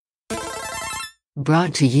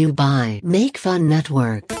Brought to you by Make Fun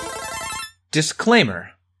Network. Disclaimer.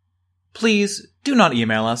 Please do not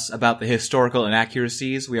email us about the historical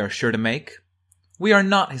inaccuracies we are sure to make. We are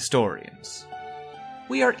not historians.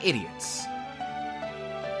 We are idiots.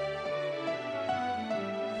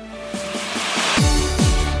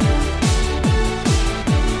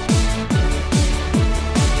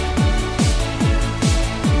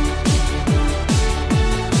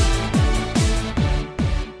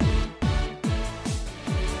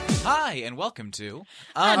 Hi, and welcome to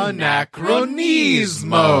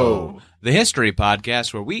Anachronismo, the history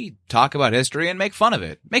podcast where we talk about history and make fun of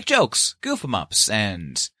it, make jokes, goof 'em ups,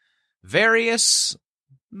 and various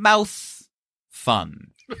mouth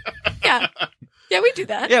fun. Yeah, we do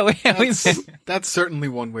that. Yeah, That's certainly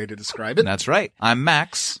one way to describe it. that's right. I'm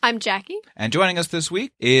Max, I'm Jackie. and joining us this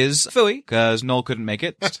week is Fooey, because Noel couldn't make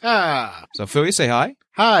it. Ah. So Fooey, say hi.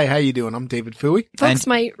 Hi, how you doing? I'm David Fooey. Folks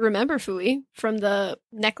might remember Fooey from the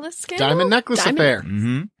necklace scandal. Diamond Necklace Affair.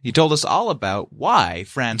 Mm-hmm. He told us all about why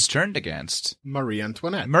France turned against Marie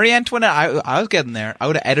Antoinette. Marie Antoinette. I was getting there. I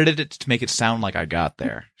would have edited it to make it sound like I got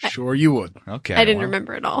there. Sure you would. Okay. I didn't well.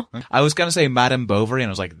 remember it all. I was going to say Madame Bovary, and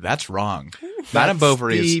I was like, that's wrong. Madame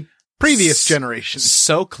Bovary is the previous generation.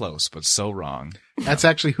 so close, but so wrong. That's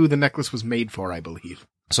actually who the necklace was made for, I believe.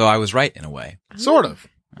 So I was right in a way. Sort of.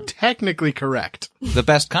 Technically correct. The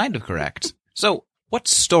best kind of correct. So what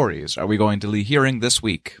stories are we going to be hearing this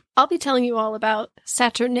week? I'll be telling you all about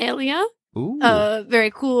Saturnalia, Ooh. a very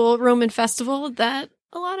cool Roman festival that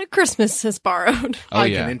a lot of Christmas has borrowed. Oh, I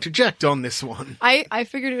yeah. can interject on this one. I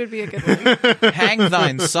figured it would be a good one. Hang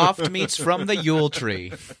thine soft meats from the Yule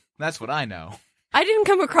tree. That's what I know. I didn't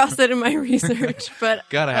come across that in my research, but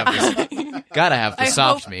Gotta have the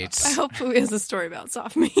soft meats. I hope Fooey has a story about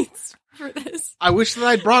soft meats for this. I wish that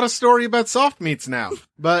I'd brought a story about soft meats now.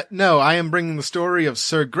 But no, I am bringing the story of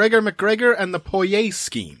Sir Gregor MacGregor and the Poyet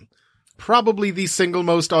scheme. Probably the single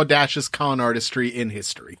most audacious con artistry in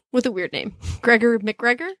history. With a weird name. Gregor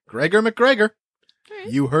MacGregor? Gregor MacGregor.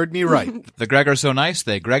 Right. You heard me right. The Gregor so nice,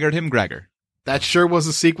 they Gregored him Gregor. That sure was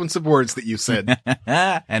a sequence of words that you said.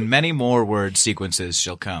 And many more word sequences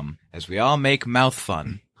shall come, as we all make mouth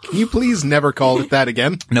fun. Can you please never call it that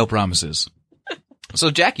again? No promises.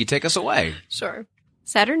 So Jackie, take us away. Sure.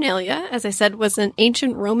 Saturnalia, as I said, was an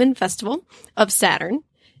ancient Roman festival of Saturn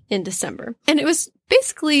in December. And it was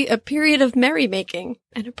basically a period of merrymaking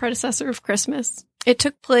and a predecessor of Christmas. It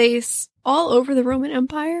took place all over the Roman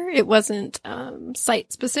Empire. It wasn't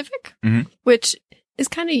site-specific, which is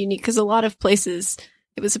kind of unique because a lot of places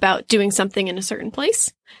it was about doing something in a certain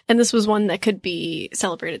place. And this was one that could be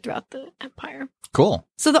celebrated throughout the empire. Cool.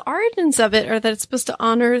 So the origins of it are that it's supposed to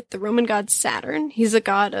honor the Roman god Saturn. He's a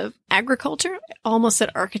god of agriculture. I almost said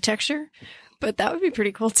architecture, but that would be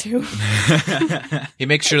pretty cool too. He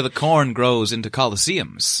makes sure the corn grows into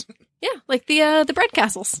colosseums. Yeah, like the bread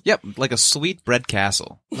castles. Yep, like a sweet bread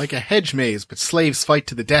castle. Like a hedge maze, but slaves fight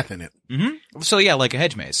to the death in it. Mm-hmm. So yeah, like a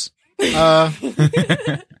hedge maze.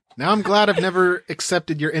 Now I'm glad I've never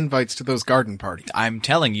accepted your invites to those garden parties. I'm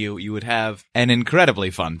telling you, you would have an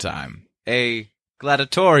incredibly fun time. A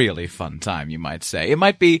gladiatorially fun time, you might say. It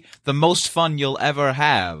might be the most fun you'll ever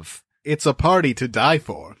have. It's a party to die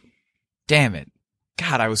for. Damn it.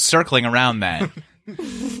 God, I was circling around that.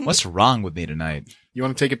 What's wrong with me tonight? You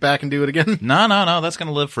want to take it back and do it again? No, that's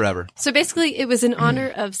gonna live forever. So basically, it was in honor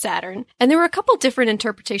of Saturn. And there were a couple different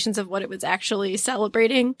interpretations of what it was actually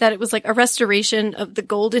celebrating. That it was like a restoration of the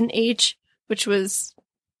Golden Age, which was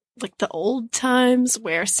like the old times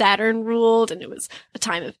where Saturn ruled, and it was a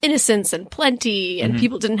time of innocence and plenty, and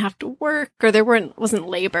people didn't have to work, or there wasn't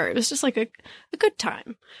labor. It was just like a good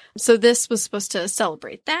time. So this was supposed to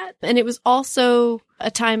celebrate that. And it was also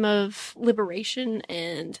a time of liberation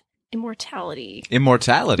and immortality.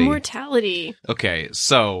 Immortality. Okay,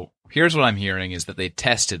 so here's what I'm hearing is that they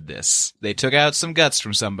tested this. They took out some guts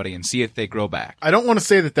from somebody and see if they grow back. I don't want to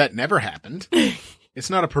say that never happened. It's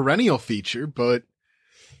not a perennial feature, but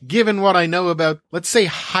given what I know about, let's say,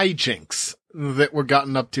 hijinks that were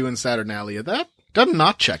gotten up to in Saturnalia, that does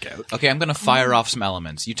not check out. Okay, I'm gonna fire off some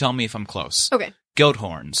elements. You tell me if I'm close. Okay. Goat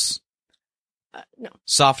horns. No.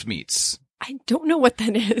 Soft meats. I don't know what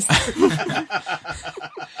that is.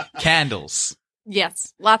 Candles.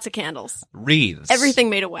 Yes, lots of candles. Wreaths. Everything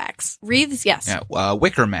made of wax. Wreaths, yes. Yeah,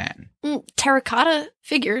 wicker man. Terracotta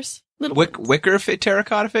figures. Wicker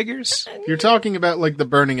terracotta figures? If you're talking about, like, the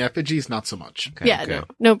burning effigies, not so much. Okay, yeah, okay.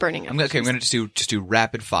 no burning. I'm gonna just do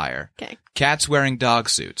rapid fire. Okay. Cats wearing dog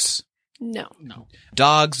suits. No.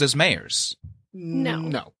 Dogs as mayors.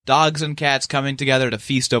 No. Dogs and cats coming together to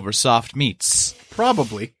feast over soft meats.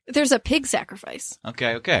 Probably. There's a pig sacrifice.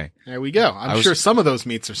 Okay. There we go. I'm sure some of those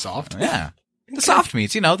meats are soft. Yeah. The soft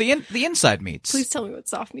meats, the inside meats. Please tell me what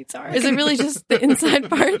soft meats are. Is it really just the inside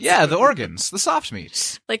parts? Yeah, the organs, the soft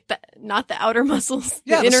meats. Like not the outer muscles?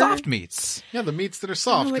 Yeah, the inner? soft meats. Yeah, the meats that are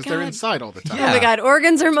soft Oh my because they're God. inside all the time. Yeah. Oh my God,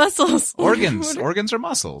 organs or muscles? Organs. Organs are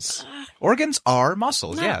muscles. Organs are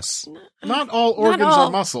muscles, yes. Not all organs all.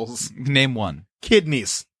 are muscles. Name one.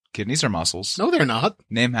 Kidneys. Kidneys are muscles. No, they're not.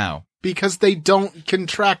 Name how. Because they don't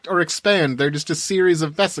contract or expand. They're just a series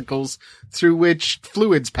of vesicles through which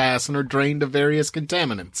fluids pass and are drained of various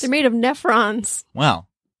contaminants. They're made of nephrons. Well,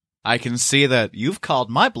 I can see that you've called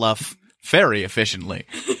my bluff very efficiently.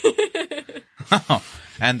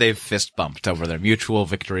 And they've fist bumped over their mutual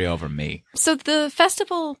victory over me. So the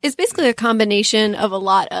festival is basically a combination of a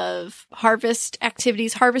lot of harvest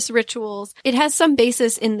activities, harvest rituals. It has some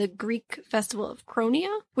basis in the Greek festival of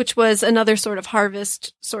Cronia, which was another sort of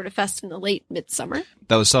harvest sort of fest in the late midsummer.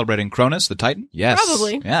 That was celebrating Cronus, the Titan? Yes.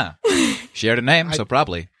 Probably. Yeah. Shared a name, so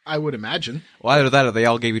probably. I would imagine. Well, either that or they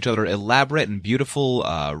all gave each other elaborate and beautiful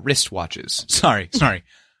wrist watches. Sorry.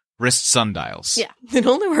 Wrist sundials. Yeah, it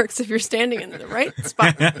only works if you're standing in the right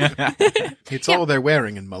spot. It's all they're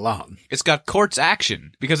wearing in Milan. It's got quartz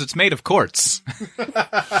action because it's made of quartz.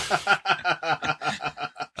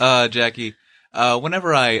 Jackie,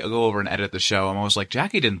 whenever I go over and edit the show, I'm always like,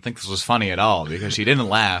 Jackie didn't think this was funny at all because she didn't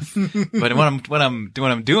laugh. But when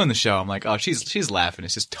I'm doing the show, I'm like, oh, she's laughing.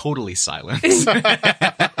 It's just totally silent.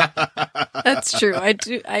 That's true. I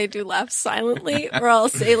do laugh silently, or I'll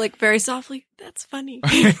say like very softly, "That's funny." Or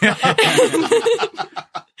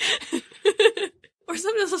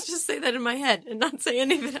sometimes I'll just say that in my head and not say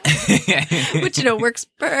anything else, which works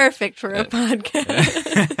perfect for a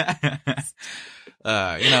podcast.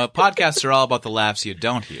 Podcasts are all about the laughs you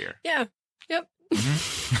don't hear. Yeah. Yep.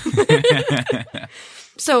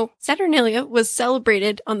 So Saturnalia was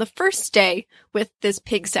celebrated on the first day with this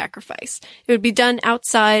pig sacrifice. It would be done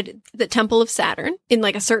outside the Temple of Saturn in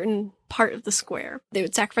like a certain part of the square. They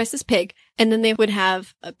would sacrifice this pig, and then they would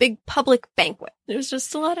have a big public banquet. There was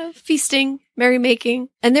just a lot of feasting, merrymaking,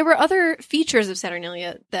 and there were other features of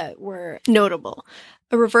Saturnalia that were notable.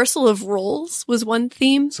 A reversal of roles was one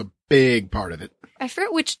theme. It's a big part of it. I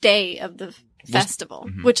forget which day of the festival,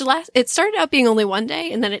 Mhm. it started out being only one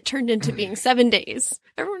day, and then it turned into being 7 days.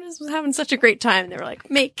 Everyone was having such a great time. They were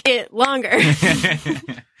like, make it longer.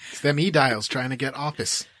 It's them E-dials trying to get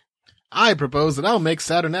office. I propose that I'll make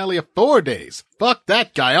Saturnalia 4 days. Fuck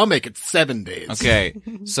that guy. I'll make it 7 days. Okay,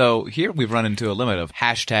 so here we've run into a limit of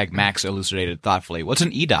 #Max elucidated thoughtfully. What's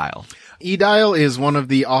an E-dial? E-dial is one of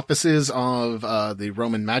the offices of the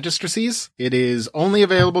Roman magistracies. It is only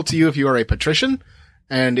available to you if you are a patrician,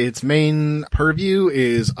 and its main purview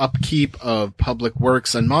is upkeep of public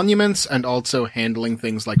works and monuments, and also handling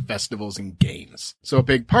things like festivals and games. So a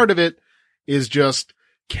big part of it is just,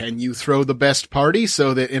 can you throw the best party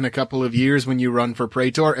so that in a couple of years when you run for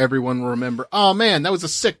praetor, everyone will remember, oh man, that was a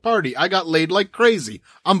sick party. I got laid like crazy.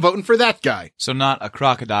 I'm voting for that guy. So not a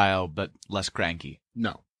crocodile, but less cranky.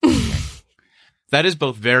 No. That is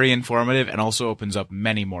both very informative and also opens up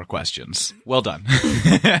many more questions. Well done.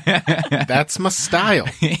 That's my style.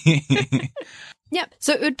 Yeah.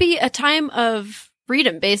 So it would be a time of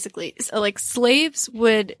freedom, basically. So like slaves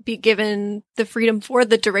would be given the freedom for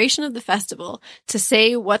the duration of the festival to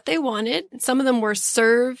say what they wanted. Some of them were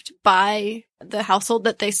served by the household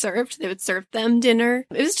that they served. They would serve them dinner.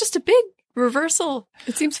 It was just a big reversal.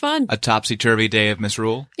 It seems fun. A topsy-turvy day of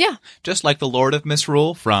misrule? Yeah. Just like the Lord of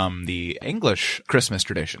Misrule from the English Christmas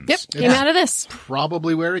traditions. Yep. Came out of this.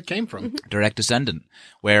 Probably where it came from. Direct descendant,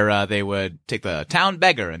 where they would take the town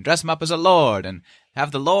beggar and dress him up as a lord and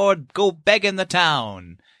have the lord go beg in the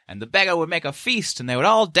town. And the beggar would make a feast and they would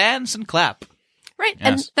all dance and clap. Right. Yes.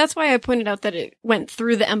 And that's why I pointed out that it went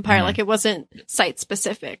through the empire. Like it wasn't site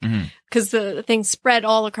specific because the thing spread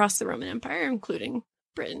all across the Roman Empire, including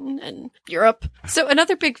Britain and Europe. So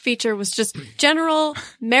another big feature was just general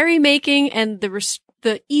merrymaking and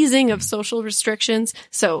the easing of social restrictions.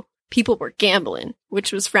 So people were gambling,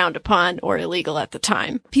 which was frowned upon or illegal at the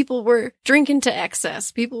time. People were drinking to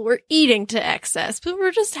excess. People were eating to excess. People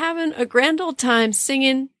were just having a grand old time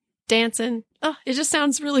singing, dancing. Oh, it just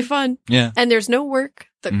sounds really fun. Yeah. And there's no work.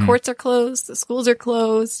 The courts are closed. The schools are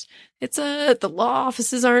closed. The law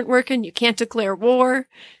offices aren't working. You can't declare war.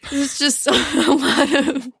 It's just a lot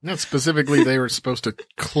of... No, specifically, they were supposed to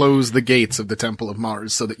close the gates of the Temple of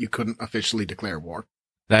Mars so that you couldn't officially declare war.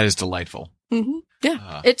 That is delightful. Mm-hmm.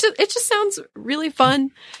 Yeah. It just sounds really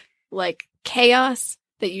fun. Like chaos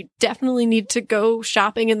that you definitely need to go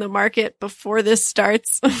shopping in the market before this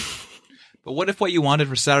starts. But what if what you wanted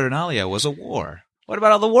for Saturnalia was a war? What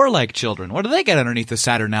about all the warlike children? What do they get underneath the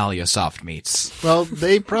Saturnalia soft meats? Well,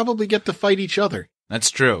 they probably get to fight each other. That's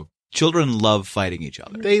true. Children love fighting each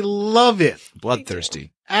other. They love it.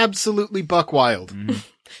 Bloodthirsty. Absolutely buck wild.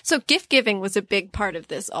 So gift giving was a big part of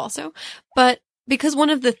this also, but because one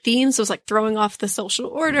of the themes was like throwing off the social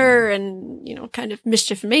order and, you know, kind of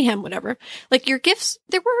mischief and mayhem, whatever, like your gifts,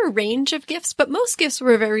 there were a range of gifts, but most gifts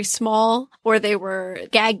were very small, or they were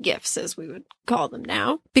gag gifts, as we would call them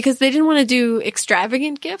now, because they didn't want to do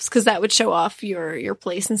extravagant gifts because that would show off your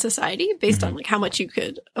place in society based on like how much you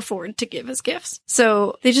could afford to give as gifts.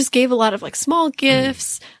 So they just gave a lot of like small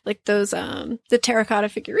gifts, like those, the terracotta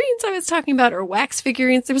figurines I was talking about, or wax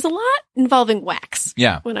figurines. There was a lot involving wax.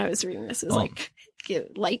 Yeah. When I was reading this, it was like,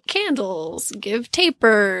 light candles, give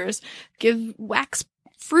tapers, give wax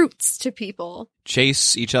fruits to people.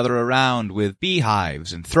 Chase each other around with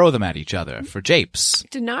beehives and throw them at each other for japes.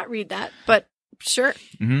 Did not read that, but sure,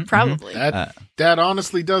 Mm-hmm, probably. That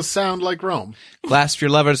honestly does sound like Rome. Clasp your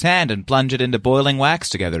lover's hand and plunge it into boiling wax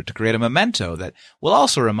together to create a memento that will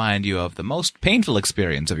also remind you of the most painful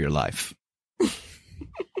experience of your life.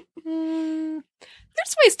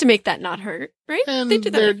 There's ways to make that not hurt, right? And they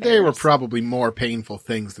did that. there were probably more painful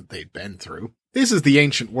things that they'd been through. This is the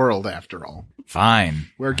ancient world, after all, Fine.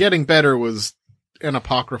 where getting better was an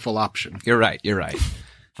apocryphal option. You're right.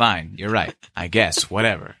 Fine. You're right. I guess.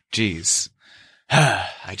 Whatever. Jeez.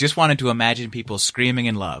 I just wanted to imagine people screaming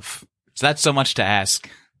in love. Is that so much to ask?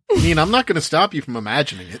 I mean, I'm not going to stop you from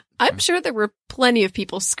imagining it. I'm sure there were plenty of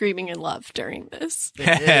people screaming in love during this.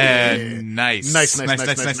 Nice. Nice.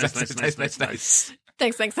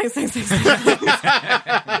 Thanks.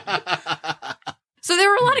 So there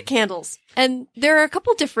were a lot of candles, and there are a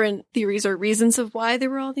couple different theories or reasons of why there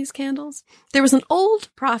were all these candles. There was an old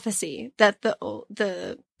prophecy that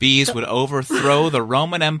the Bees would overthrow the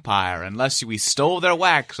Roman Empire unless we stole their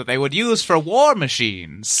wax that they would use for war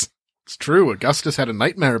machines. It's true. Augustus had a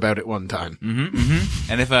nightmare about it one time.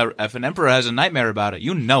 And if an emperor has a nightmare about it,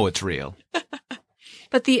 you know it's real.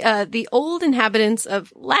 But the old inhabitants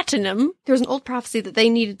of Latinum, there was an old prophecy that they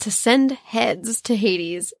needed to send heads to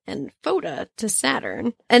Hades and Phoda to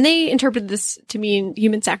Saturn. And they interpreted this to mean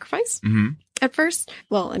human sacrifice at first.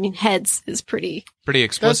 Well, I mean, heads is pretty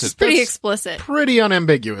explicit. pretty explicit. Pretty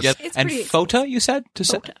unambiguous. Yep. It's And pretty Phota, you said?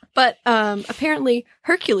 Phoda. But apparently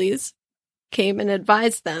Hercules came and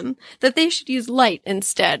advised them that they should use light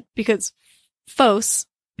instead, because Phos,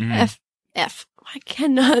 F, I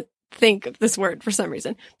cannot think of this word for some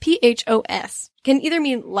reason, Phos, can either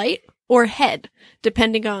mean light or head,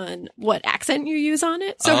 depending on what accent you use on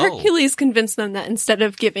it. So Hercules convinced them that instead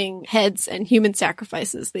of giving heads and human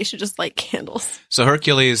sacrifices, they should just light candles. So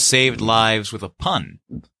Hercules saved lives with a pun.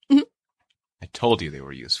 I told you they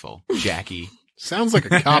were useful, Jackie. Sounds like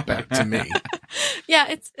a cop-out to me. Yeah,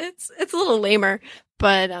 it's a little lamer,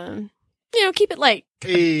 but keep it light.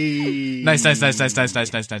 Hey. Nice. Thanks.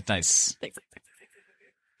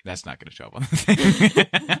 That's not going to show up on the thing.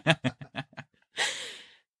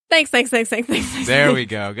 Thanks. There we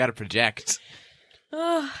go. Got to project.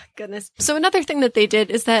 Oh, goodness. So another thing that they did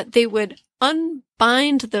is that they would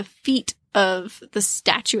unbind the feet of the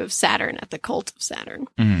statue of Saturn at the cult of Saturn.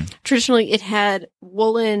 Traditionally, it had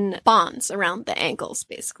woolen bonds around the ankles,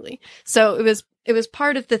 basically. So it was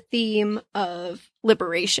part of the theme of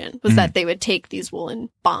liberation, was that they would take these woolen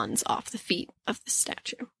bonds off the feet of the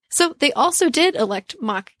statue. So they also did elect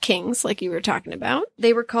mock kings, like you were talking about.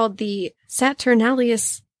 They were called the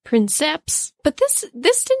Saturnalius Princeps. But this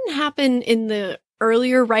didn't happen in the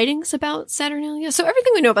earlier writings about Saturnalia. So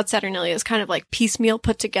everything we know about Saturnalia is kind of like piecemeal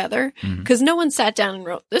put together, because no one sat down and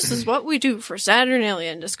wrote, this is what we do for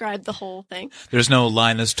Saturnalia, and described the whole thing. There's no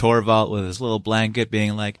Linus Torvald with his little blanket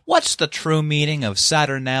being like, what's the true meaning of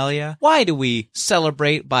Saturnalia? Why do we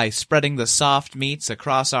celebrate by spreading the soft meats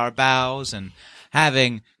across our bows and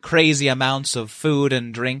having crazy amounts of food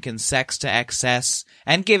and drink and sex to excess,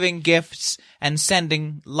 and giving gifts and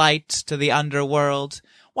sending light to the underworld?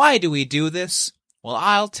 Why do we do this? Well,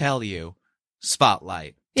 I'll tell you.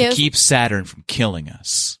 Spotlight. To keep Saturn from killing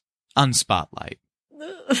us. Unspotlight.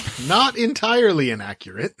 Not entirely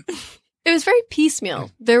inaccurate. It was very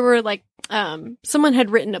piecemeal. There were like, someone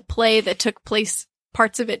had written a play that took place,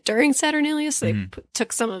 parts of it during Saturnalia, so they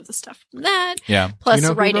took some of the stuff from that. Yeah. Plus You know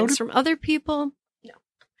who wrote writings it? from other people. No,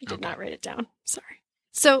 I did not write it down. Sorry.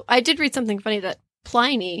 So I did read something funny that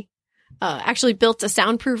Pliny actually built a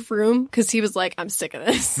soundproof room because he was like, I'm sick of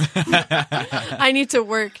this. I need to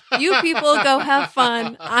work. You people go have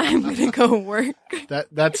fun. I'm going to go work.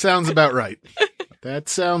 That sounds about right. That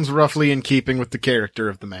sounds roughly in keeping with the character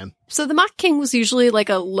of the man. So the mock king was usually like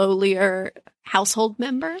a lowlier household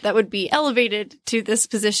member that would be elevated to this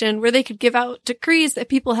position where they could give out decrees that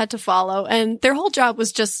people had to follow. And their whole job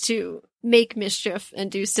was just to make mischief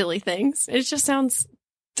and do silly things. It just sounds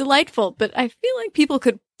delightful, but I feel like people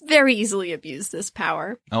could very easily abuse this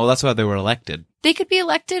power. Oh, well, that's why they were elected. They could be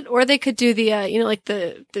elected, or they could do the, like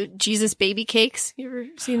the Jesus baby cakes. You ever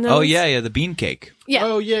seen those? Oh, yeah, the bean cake. Yeah.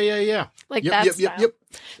 Oh, yeah. Like Yep, that yep, style. yep.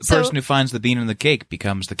 The So- person who finds the bean in the cake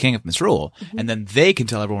becomes the king of Misrule, and then they can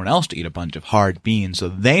tell everyone else to eat a bunch of hard beans so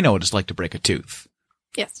they know what it's like to break a tooth.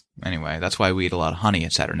 Yes. Anyway, that's why we eat a lot of honey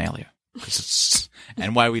at Saturnalia.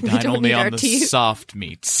 And why we dine don't only need on our the teeth. soft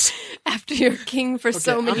meats. After you're king for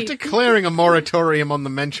so I'm many. declaring a moratorium on the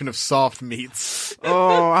mention of soft meats.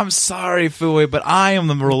 Oh, I'm sorry, Fui, but I am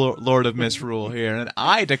the Lord of Misrule here, and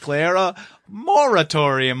I declare a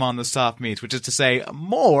moratorium on the soft meats, which is to say,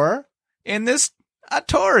 more in this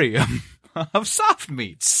atorium of soft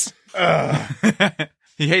meats.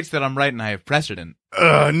 He hates that I'm right and I have precedent.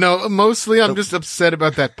 No, mostly I'm just upset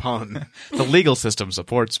about that pun. The legal system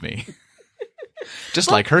supports me. Just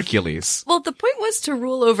like Hercules. Well, the point was to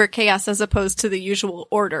rule over chaos as opposed to the usual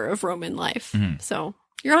order of Roman life. So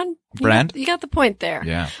you're on Brand? You got the point there.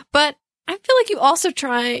 Yeah. But I feel like you also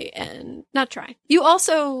try and not try. You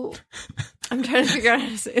also. I'm trying to figure out how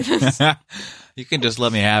to say this. You can just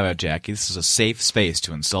let me have it, Jackie. This is a safe space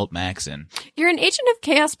to insult Max in. You're an agent of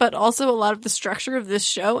chaos, but also a lot of the structure of this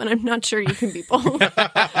show, and I'm not sure you can be both,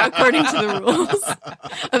 according to the rules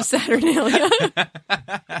of Saturnalia.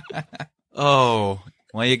 Oh,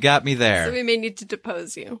 well, you got me there. So we may need to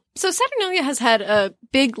depose you. So Saturnalia has had a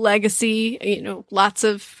big legacy. Lots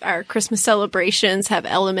of our Christmas celebrations have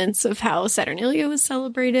elements of how Saturnalia was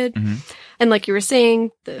celebrated. And like you were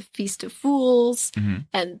saying, the Feast of Fools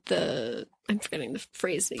and I'm forgetting the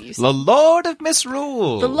phrase they used. The Lord of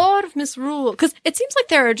Misrule. The Lord of Misrule. Because it seems like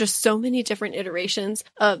there are just so many different iterations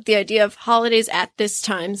of the idea of holidays at this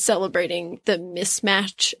time celebrating the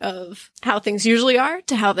mismatch of how things usually are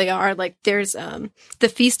to how they are. Like there's the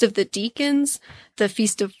Feast of the Deacons, the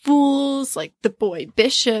Feast of Fools, like the boy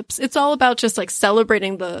bishops. It's all about just like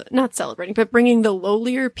celebrating not celebrating, but bringing the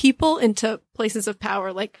lowlier people into places of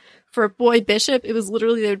power. Like for a boy bishop, it was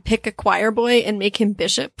literally they would pick a choir boy and make him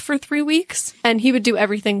bishop for 3 weeks. And he would do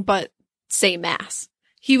everything but say mass.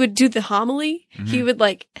 He would do the homily. He would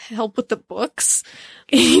like help with the books.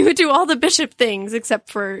 He would do all the bishop things except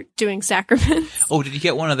for doing sacraments. Oh, did you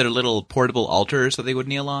get one of their little portable altars that they would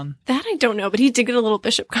kneel on? That I don't know, but he did get a little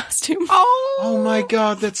bishop costume. Oh my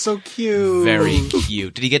god, that's so cute. Very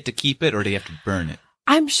cute. Did he get to keep it or did he have to burn it?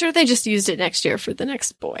 I'm sure they just used it next year for the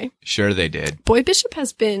next boy. Sure they did. Boy Bishop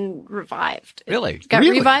has been revived. Really? It got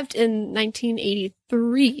Really? revived in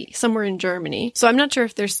 1983, somewhere in Germany. So I'm not sure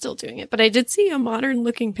if they're still doing it, but I did see a modern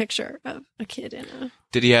looking picture of a kid in a...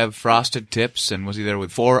 Did he have frosted tips and was he there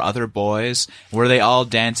with 4 other boys? Were they all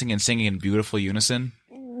dancing and singing in beautiful unison?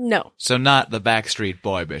 No. So not the Backstreet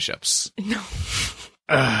Boy bishops. No.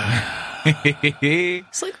 Oh,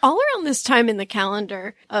 So like all around this time in the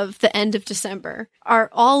calendar of the end of December are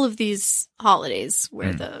all of these holidays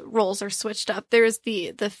where the roles are switched up. There's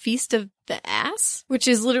the Feast of the Ass, which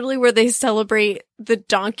is literally where they celebrate the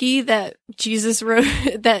donkey that Jesus rode,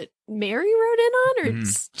 that Mary rode in on, or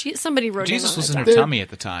somebody rode Jesus in on. was a in her donkey. tummy at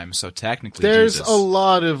the time, so technically There's Jesus. a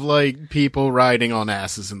lot of like people riding on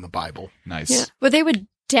asses in the Bible. Nice. Yeah. But they would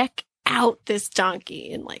deck out this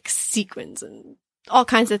donkey in like sequins and all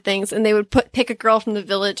kinds of things. And they would pick a girl from the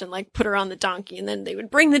village and like put her on the donkey. And then they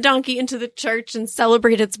would bring the donkey into the church and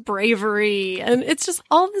celebrate its bravery. And it's just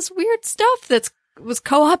all this weird stuff was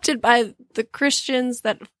co-opted by the Christians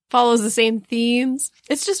that follows the same themes.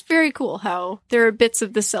 It's just very cool how there are bits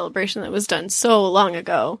of this celebration that was done so long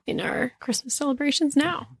ago in our Christmas celebrations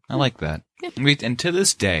now. I like that. Yeah. And to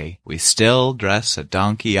this day, we still dress a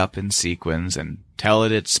donkey up in sequins and tell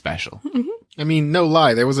it it's special. I mean, no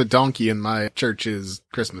lie, there was a donkey in my church's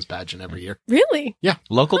Christmas pageant every year. Really?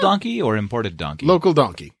 Local donkey or imported donkey? Local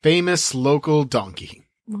donkey. Famous local donkey.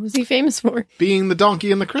 What was he famous for? Being the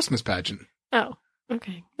donkey in the Christmas pageant. Oh,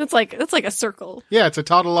 okay. That's like a circle. Yeah, it's a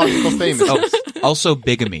tautological famous. Oh, also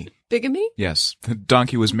bigamy. Bigamy? Yes. The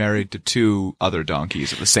donkey was married to 2 other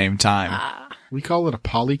donkeys at the same time. We call it a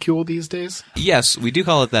polycule these days. Yes, we do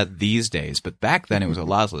call it that these days, but back then it was a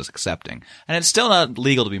lot less accepting. And it's still not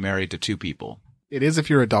legal to be married to 2 people. It is if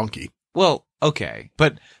you're a donkey. Well, okay.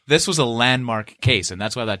 But this was a landmark case, and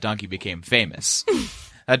that's why that donkey became famous.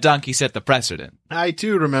 That donkey set the precedent. I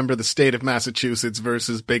too remember the state of Massachusetts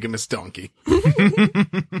versus bigamous donkey.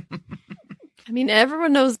 I mean,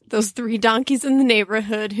 everyone knows those 3 donkeys in the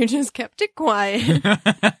neighborhood who just kept it quiet.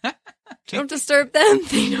 Don't disturb them.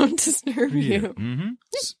 They don't disturb you. Mm-hmm.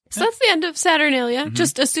 So that's the end of Saturnalia.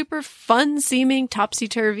 Just a super fun seeming,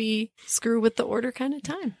 topsy-turvy, screw with the order kind of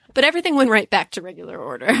time. But everything went right back to regular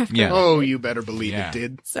order after. Yeah. Oh, you better believe Yeah. it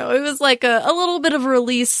did. So it was like a little bit of a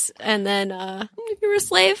release, and then if you're a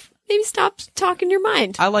slave, maybe stop talking your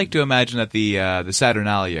mind. I like to imagine that the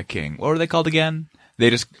Saturnalia king, what were they called again? They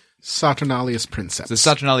just Saturnalius Princeps. the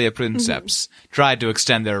Saturnalia Princeps tried to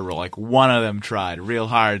extend their rule. Like one of them tried real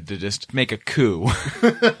hard to just make a coup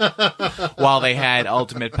while they had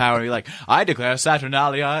ultimate power. And be like, I declare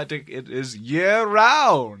Saturnalia it is year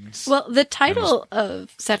round. Well, the title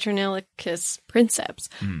of Saturnalicus Princeps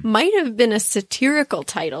might have been a satirical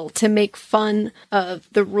title to make fun of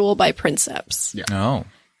the rule by Princeps. Yeah. Oh.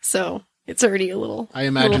 So it's already a little. I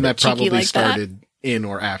imagine little that bit cheeky probably like started in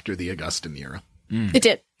or after the Augustan era. It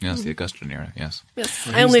did. Yes, the Augustan era, yes. Yes,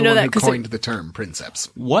 He's I only the know one that who because coined the term Princeps.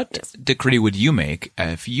 What decree would you make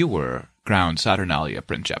if you were crowned Saturnalia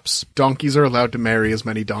Princeps? Donkeys are allowed to marry as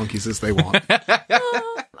many donkeys as they want.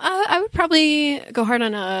 I would probably go hard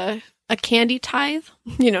on a candy tithe.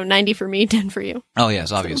 90 for me, 10 for you. Oh,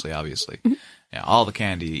 yes, obviously. Yeah, all the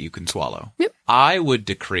candy you can swallow. Yep. I would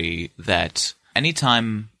decree that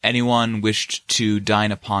anytime anyone wished to dine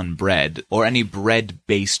upon bread or any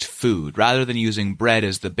bread-based food, rather than using bread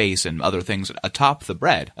as the base and other things atop the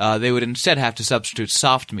bread, they would instead have to substitute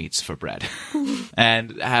soft meats for bread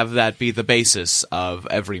and have that be the basis of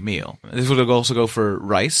every meal. This would also go for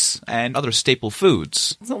rice and other staple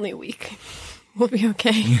foods. It's only a week. We'll be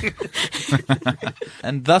okay.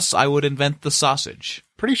 And thus I would invent the sausage.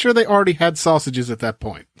 Pretty sure they already had sausages at that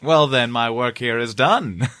point. Well, then my work here is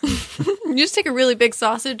done. You just take a really big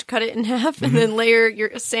sausage, cut it in half, and then layer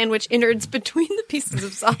your sandwich innards between the pieces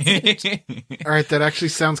of sausage. All right, that actually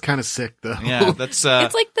sounds kind of sick, though. Yeah, that's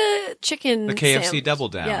It's like the chicken the KFC sandwich. Double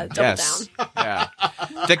Down. Yeah, Double Yes. Yeah.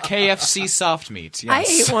 The KFC soft meat. I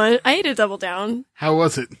Yes. ate one. I ate a Double Down. How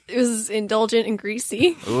was it? It was indulgent and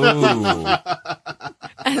greasy, Ooh.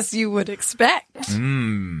 as you would expect.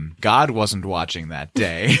 God wasn't watching that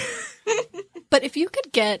day. But if you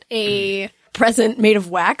could get a present made of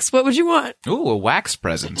wax, what would you want? Ooh, a wax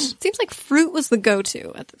present. Seems like fruit was the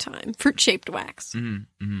go-to at the time. Fruit-shaped wax.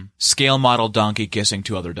 Scale model donkey kissing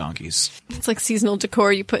two other donkeys. It's like seasonal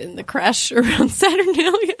decor you put in the creche around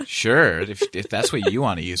Saturnalia. Sure, if that's what you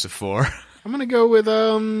want to use it for. I'm gonna go with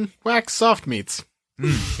wax soft meats.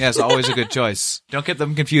 Yes, always a good choice. Don't get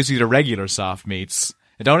them confused with the regular soft meats.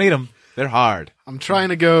 And don't eat them. They're hard. I'm trying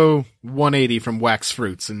to go 180 from wax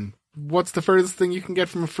fruits, and what's the furthest thing you can get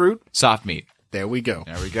from a fruit? Soft meat. There we go.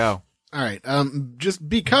 There we go. All right. Just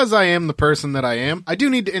because I am the person that I am, I do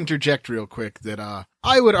need to interject real quick that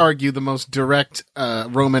I would argue the most direct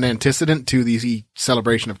Roman antecedent to the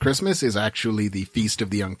celebration of Christmas is actually the Feast of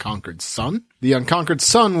the Unconquered Sun. The Unconquered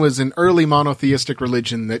Sun was an early monotheistic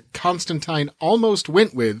religion that Constantine almost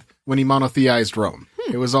went with when he monotheized Rome.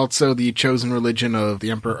 It was also the chosen religion of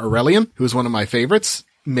the Emperor Aurelian, who is one of my favorites.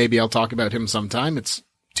 Maybe I'll talk about him sometime. It's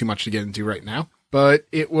too much to get into right now. But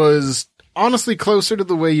it was honestly closer to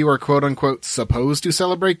the way you are quote-unquote supposed to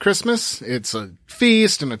celebrate Christmas. It's a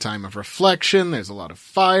feast and a time of reflection. There's a lot of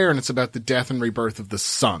fire, and it's about the death and rebirth of the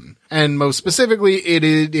sun. And most specifically,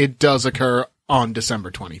 it does occur on December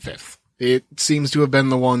 25th. It seems to have been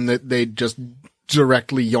the one that they just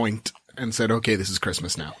directly yoinked and said, okay, this is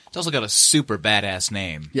Christmas now. It's also got a super badass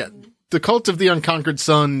name. Yeah. The cult of the Unconquered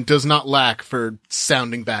Sun does not lack for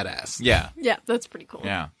sounding badass. Yeah. Yeah, that's pretty cool.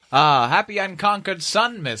 Yeah. Happy unconquered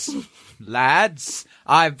sun, miss. Lads,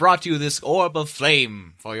 I've brought you this orb of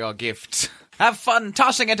flame for your gift. Have fun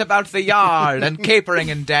tossing it about the yard and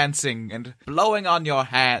capering and dancing and blowing on your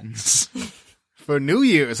hands. For New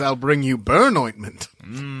Year's, I'll bring you burn ointment.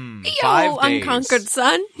 5 Yo, days. unconquered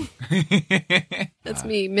sun. That's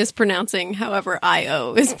me mispronouncing however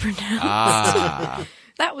I-O is pronounced.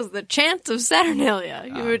 That was the chant of Saturnalia.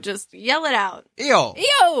 You would just yell it out. Ew.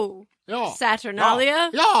 Yo! Yeah. Saturnalia.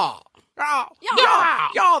 Yeah.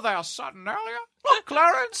 You're there, Saturnalia. Look,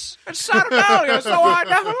 Clarence, it's Saturnalia as though I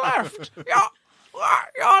never left.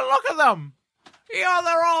 Look at them. Yeah,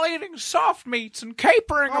 they're all eating soft meats and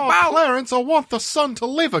capering Oh, about. Clarence, I want the sun to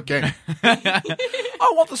live again.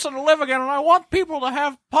 I want the sun to live again, and I want people to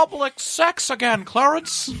have public sex again,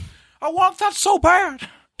 Clarence. I want that so bad.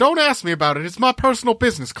 Don't ask me about it. It's my personal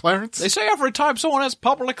business, Clarence. They say every time someone has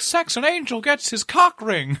public sex, an angel gets his cock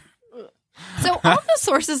ring. So all the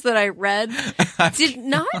sources that I read did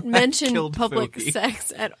not mention killed public Pookie.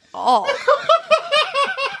 sex at all.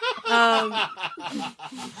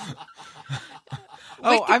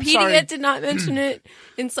 Oh, I'm Wikipedia sorry. did not mention it.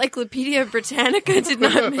 Encyclopedia Britannica did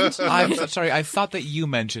not mention I'm it. so sorry. I thought that you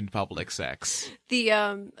mentioned public sex. The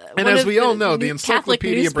and one as of we all know, the Catholic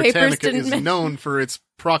Encyclopedia newspapers Britannica didn't is mention- known for its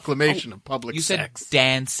proclamation of public You said sex.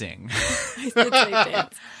 dancing. I did say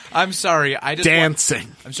dance. I'm sorry. Dancing.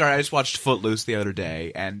 I'm sorry. I just watched Footloose the other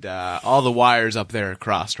day, and all the wires up there are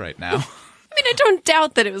crossed right now. I mean, I don't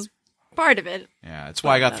doubt that it was part of it. Yeah, that's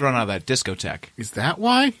why I got thrown out of that discotheque. Is that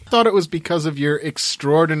why? Thought it was because of your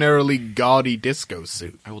extraordinarily gaudy disco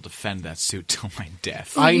suit. I will defend that suit till my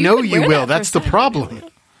death. I You know could you wear will. that That's for the problem.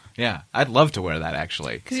 Yeah, I'd love to wear that,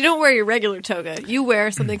 actually. Because you don't wear your regular toga. You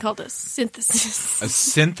wear something called a synthesis. A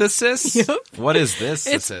synthesis? Yep. What is this?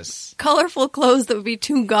 It's colorful clothes that would be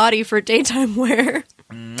too gaudy for daytime wear.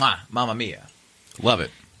 Mwah, Mamma mia. Love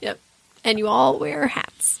it. Yep. And you all wear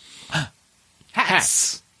hats.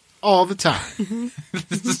 Hats. All the time.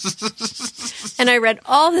 And I read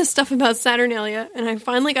all this stuff about Saturnalia, and I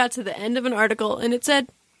finally got to the end of an article, and it said,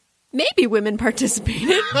 maybe women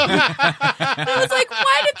participated. I was like,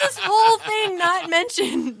 why did this whole thing not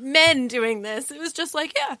mention men doing this? It was just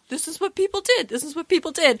like, yeah, this is what people did. This is what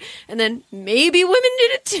people did. And then maybe women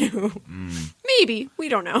did it too. Maybe. We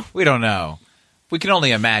don't know. We don't know. We can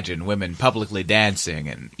only imagine women publicly dancing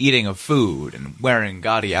and eating of food and wearing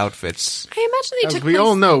gaudy outfits. I imagine they As took we place-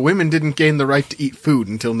 all know, women didn't gain the right to eat food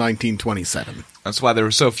until 1927. That's why there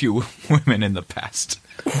were so few women in the past.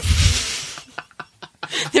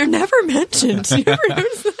 They're never mentioned. You ever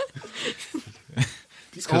notice that?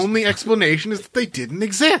 The only explanation is that they didn't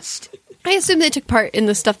exist. I assume they took part in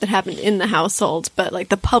the stuff that happened in the household, but like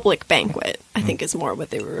the public banquet, I think is more what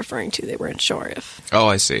they were referring to. They weren't sure if Oh,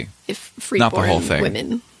 I see. Not the whole freeborn thing.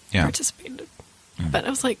 women Yeah. participated. But I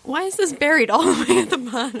was like, why is this buried all the way at the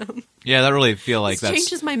bottom? Yeah, that really feel like This that's...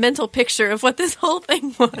 changes my mental picture of what this whole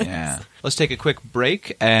thing was. Yeah. Let's take a quick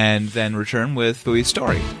break and then return with Bowie's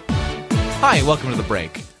story. Hi, welcome to the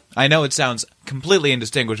break. I know it sounds completely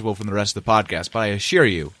indistinguishable from the rest of the podcast, but I assure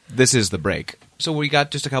you, this is the break. So we got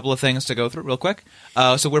just a couple of things to go through real quick.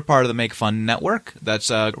 So we're part of the Make Fun Network. That's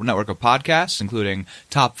a network of podcasts, including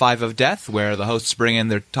Top 5 of Death, where the hosts bring in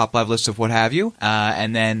their top 5 lists of what have you,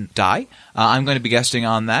 and then die. I'm going to be guesting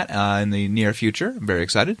on that in the near future. I'm very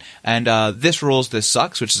excited. And This Rules, This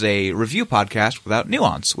Sucks, which is a review podcast without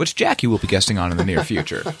nuance, which Jackie will be guesting on in the near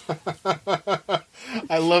future.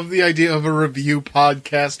 I love the idea of a review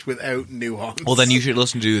podcast without nuance. Well, then you should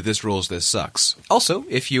listen to This Rules, This Sucks. Also,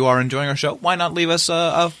 if you are enjoying our show, why not leave us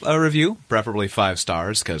a review, preferably 5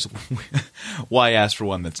 stars, because why ask for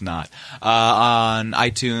one that's not? On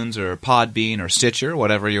iTunes or Podbean or Stitcher,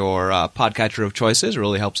 whatever your podcatcher of choice is, it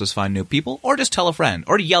really helps us find new people. Or just tell a friend,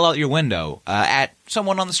 or yell out your window at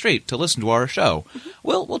someone on the street to listen to our show.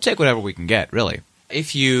 We'll take whatever we can get, really.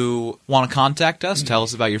 If you want to contact us, tell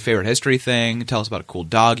us about your favorite history thing, tell us about a cool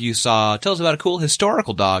dog you saw, tell us about a cool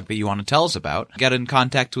historical dog that you want to tell us about, get in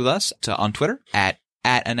contact with us on Twitter at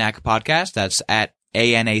ANAC Podcast, that's at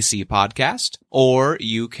ANAC Podcast, or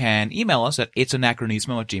you can email us at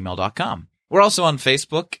itsanachronismo@gmail.com. We're also on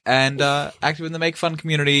Facebook and active in the Make Fun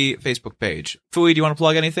Community Facebook page. Fooey, do you want to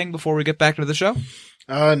plug anything before we get back to the show?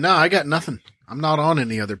 No, I got nothing. I'm not on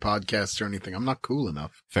any other podcasts or anything. I'm not cool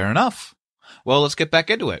enough. Fair enough. Well, let's get back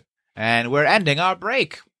into it. And we're ending our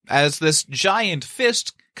break as this giant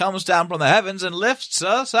fist comes down from the heavens and lifts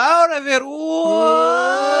us out of it.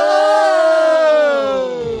 Whoa!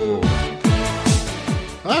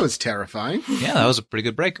 Well, that was terrifying. Yeah, that was a pretty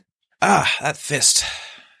good break. Ah, that fist.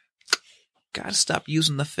 Gotta stop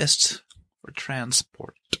using the fist for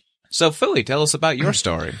transport. So, Fooey, tell us about your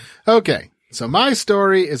story. Okay, so my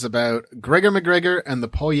story is about Gregor MacGregor and the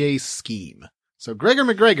Poyet scheme. So Gregor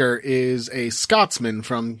MacGregor is a Scotsman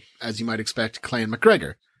from, as you might expect, Clan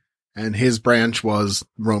MacGregor. And his branch was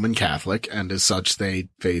Roman Catholic, and as such, they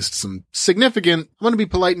faced some significant, I'm going to be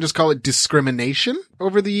polite and just call it discrimination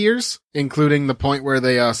over the years, including the point where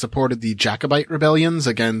they supported the Jacobite rebellions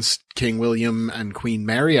against King William and Queen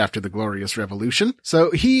Mary after the Glorious Revolution.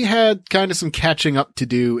 So he had kind of some catching up to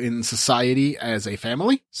do in society as a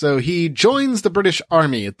family. So he joins the British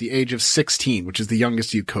Army at the age of 16, which is the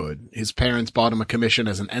youngest you could. His parents bought him a commission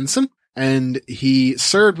as an ensign, and he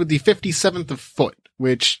served with the 57th of Foot,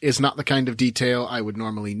 which is not the kind of detail I would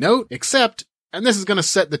normally note, except, and this is going to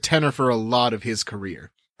set the tenor for a lot of his career.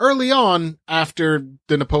 Early on, after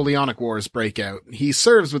the Napoleonic Wars break out, he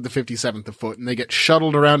serves with the 57th of Foot, and they get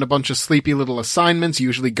shuttled around a bunch of sleepy little assignments,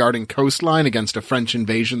 usually guarding coastline against a French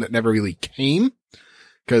invasion that never really came,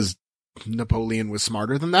 because Napoleon was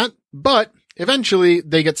smarter than that. But eventually,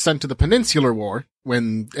 they get sent to the Peninsular War,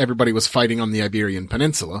 when everybody was fighting on the Iberian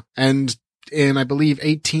Peninsula, and in, I believe,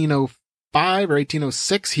 1805 or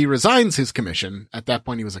 1806, he resigns his commission. At that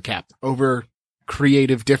point, he was a captain over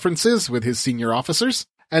creative differences with his senior officers.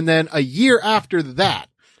 And then a year after that,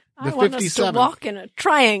 I the want us to 57th. walk in a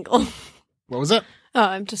triangle. What was that? Oh,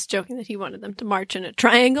 I'm just joking that he wanted them to march in a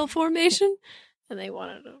triangle formation, and they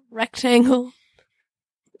wanted a rectangle.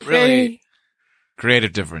 Really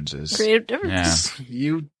creative differences. Creative difference.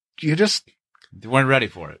 Yeah. You just, They weren't ready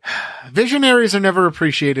for it. visionaries are never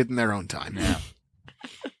appreciated in their own time. Yeah.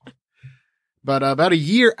 But about a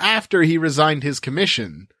year after he resigned his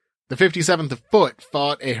commission, the 57th Foot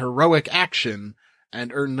fought a heroic action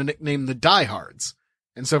and earned the nickname the Diehards.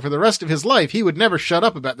 And so for the rest of his life, he would never shut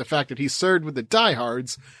up about the fact that he served with the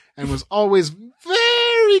Diehards and was always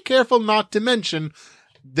very careful not to mention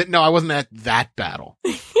that, no, I wasn't at that battle.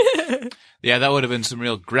 Yeah, that would have been some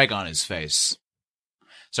real Greg on his face.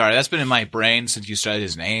 Sorry, that's been in my brain since you started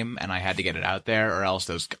his name, and I had to get it out there, or else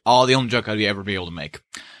those all the only joke I'd ever be able to make.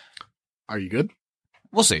 Are you good?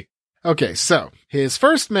 We'll see. Okay, so his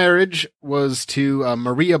first marriage was to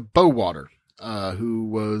Maria Bowater, who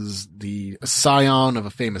was the scion of a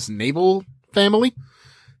famous naval family.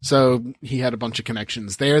 So he had a bunch of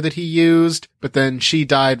connections there that he used, but then she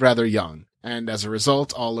died rather young. And as a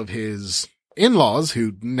result, all of his in-laws,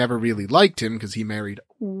 who never really liked him because he married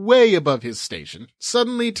way above his station,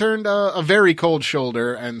 suddenly turned a very cold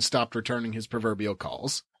shoulder and stopped returning his proverbial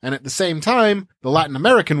calls. And at the same time, the Latin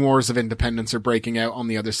American wars of independence are breaking out on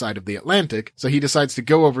the other side of the Atlantic, so he decides to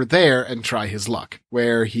go over there and try his luck,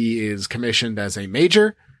 where he is commissioned as a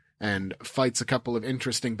major and fights a couple of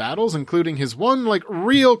interesting battles, including his one,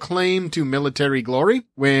 real claim to military glory,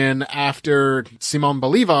 when after Simón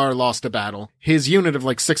Bolívar lost a battle, his unit of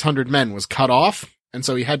 600 men was cut off, and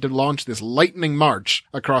so he had to launch this lightning march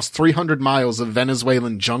across 300 miles of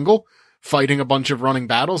Venezuelan jungle, fighting a bunch of running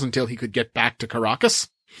battles until he could get back to Caracas.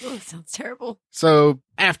 Oh, that sounds terrible. So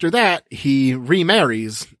after that, he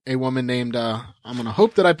remarries a woman named, I'm going to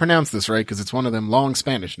hope that I pronounce this right because it's one of them long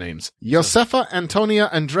Spanish names, Josefa Antonia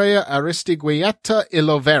Andrea Aristigueta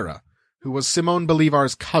Ilovera, who was Simón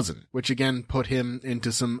Bolívar's cousin, which again put him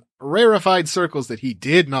into some rarefied circles that he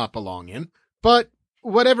did not belong in. But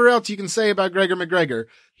whatever else you can say about Gregor McGregor,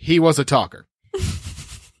 he was a talker.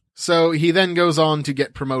 So he then goes on to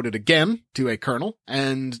get promoted again to a colonel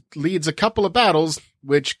and leads a couple of battles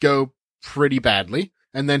which go pretty badly.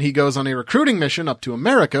 And then he goes on a recruiting mission up to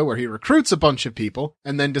America where he recruits a bunch of people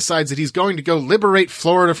and then decides that he's going to go liberate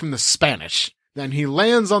Florida from the Spanish. Then he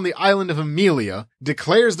lands on the island of Amelia,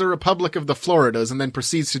 declares the Republic of the Floridas, and then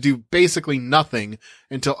proceeds to do basically nothing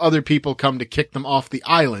until other people come to kick them off the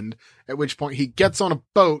island, at which point he gets on a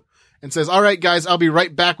boat and says, "All right, guys, I'll be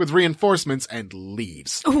right back with reinforcements," and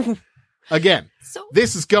leaves. Oh. Again, So,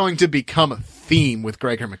 this is going to become a theme with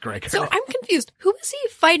Gregor McGregor. so I'm confused. Who is he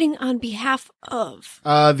fighting on behalf of?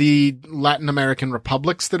 The Latin American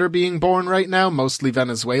republics that are being born right now, mostly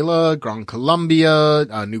Venezuela, Gran Colombia,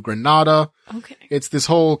 New Granada. Okay. It's this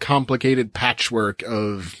whole complicated patchwork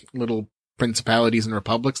of little principalities and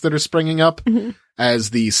republics that are springing up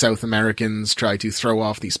as the South Americans try to throw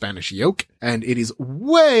off the Spanish yoke. And it is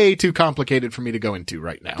way too complicated for me to go into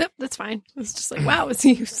right now. Yep, that's fine. It's just wow, is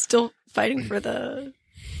he still fighting for the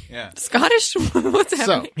Yeah. Scottish? What's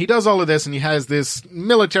So happening? he does all of this and he has this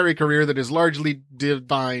military career that is largely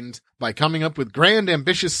defined by coming up with grand,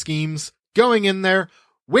 ambitious schemes, going in there,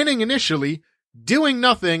 winning initially, doing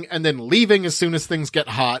nothing, and then leaving as soon as things get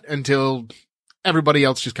hot until everybody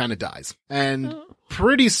else just kind of dies. And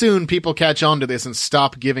pretty soon people catch on to this and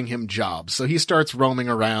stop giving him jobs. So he starts roaming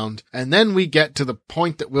around. And then we get to the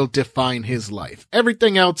point that will define his life.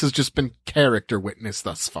 Everything else has just been character witness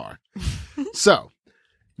thus far. So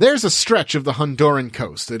there's a stretch of the Honduran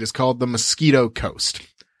coast that is called the Mosquito Coast.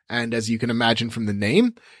 And as you can imagine from the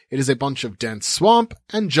name, it is a bunch of dense swamp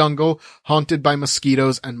and jungle haunted by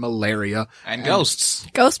mosquitoes and malaria. And ghosts.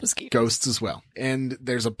 Ghost mosquito. Ghosts as well. And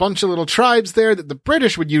there's a bunch of little tribes there that the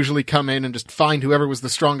British would usually come in and just find whoever was the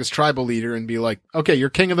strongest tribal leader and be like, okay, you're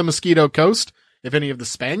king of the Mosquito Coast. If any of the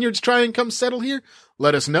Spaniards try and come settle here,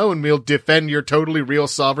 let us know and we'll defend your totally real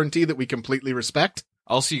sovereignty that we completely respect.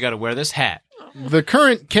 Also, you gotta wear this hat. The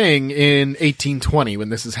current king in 1820, when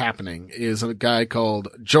this is happening, is a guy called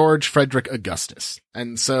George Frederick Augustus.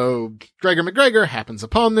 And so Gregor McGregor happens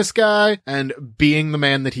upon this guy, and being the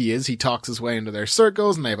man that he is, he talks his way into their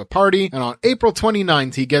circles, and they have a party. And on April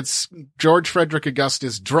 29th, he gets George Frederick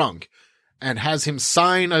Augustus drunk and has him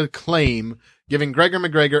sign a claim giving Gregor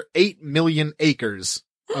McGregor 8 million acres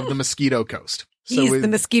of the Mosquito Coast. So He's the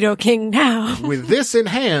Mosquito King now. with this in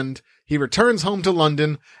hand, he returns home to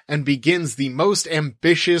London and begins the most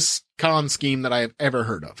ambitious con scheme that I have ever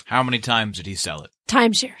heard of. How many times did he sell it?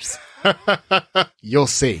 Timeshares. You'll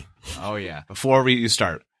see. Oh, yeah. Before you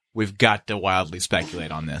start, we've got to wildly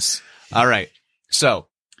speculate on this. All right. So,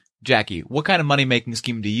 Jackie, what kind of money-making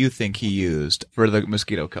scheme do you think he used for the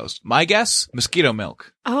Mosquito Coast? My guess, mosquito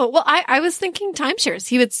milk. Oh, well, I was thinking timeshares.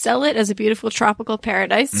 He would sell it as a beautiful tropical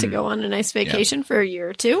paradise to go on a nice vacation for a year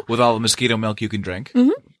or two. With all the mosquito milk you can drink.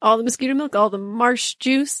 All the mosquito milk, all the marsh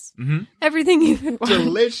juice, everything you could want.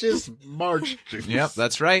 Delicious March juice. Yep,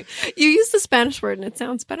 that's right. You use the Spanish word and it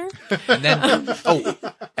sounds better. And then,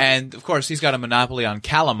 and of course, he's got a monopoly on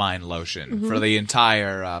calamine lotion for the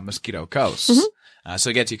entire Mosquito Coast.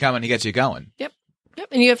 So he gets you coming, he gets you going. Yep.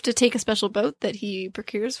 And you have to take a special boat that he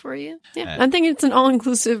procures for you. Yeah. I'm thinking it's an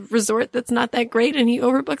all-inclusive resort that's not that great and he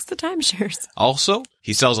overbooks the timeshares. Also,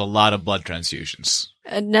 he sells a lot of blood transfusions.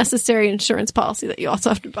 A necessary insurance policy that you also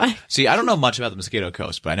have to buy. See, I don't know much about the Mosquito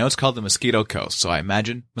Coast, but I know it's called the Mosquito Coast, so I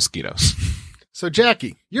imagine mosquitoes. So,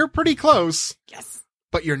 Jackie, you're pretty close, Yes.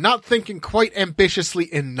 but you're not thinking quite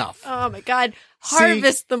ambitiously enough. Oh my God.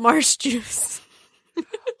 Harvest the marsh juice.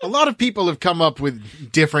 A lot of people have come up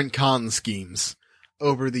with different con schemes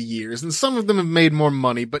over the years, and some of them have made more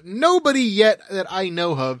money, but nobody yet that I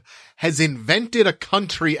know of has invented a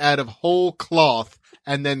country out of whole cloth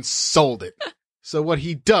and then sold it. So what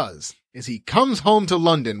he does is he comes home to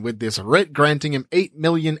London with this writ granting him 8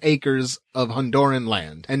 million acres of Honduran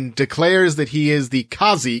land and declares that he is the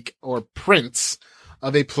cacique, or prince,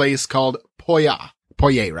 of a place called Poya.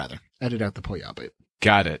 Poye, rather. Edit out the Poya bit.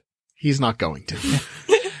 Got it. He's not going to.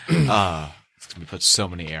 It's gonna put so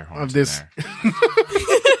many air horns Of this- in there.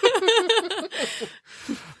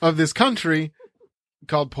 Of this country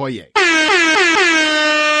called Poye.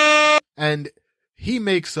 And he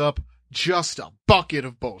makes up just a bucket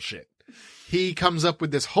of bullshit. He comes up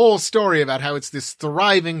with this whole story about how it's this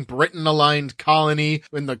thriving Britain-aligned colony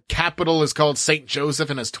when the capital is called St. Joseph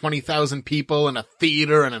and has 20,000 people and a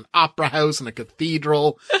theater and an opera house and a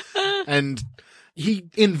cathedral. And he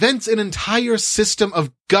invents an entire system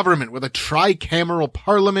of government with a tricameral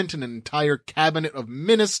parliament and an entire cabinet of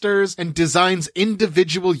ministers, and designs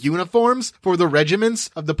individual uniforms for the regiments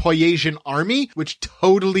of the Poyasian army, which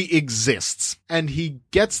totally exists. And he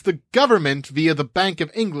gets the government via the Bank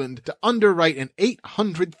of England to underwrite an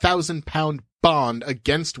 £800,000 bond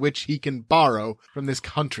against which he can borrow from this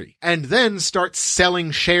country, and then start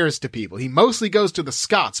selling shares to people. He mostly goes to the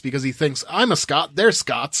Scots because he thinks, I'm a Scot, they're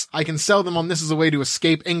Scots. I can sell them on this as a way to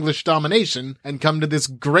escape English domination and come to this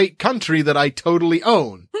great country that I totally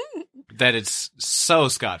own. That it's so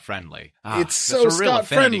Scot-friendly. It's so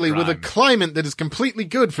Scot-friendly with a climate that is completely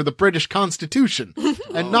good for the British Constitution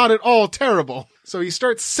and not at all terrible. So he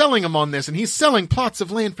starts selling them on this, and he's selling plots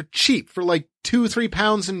of land for cheap, for like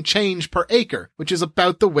 £2-3 and change per acre, which is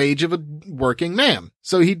about the wage of a working man.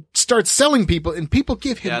 So he starts selling people, and people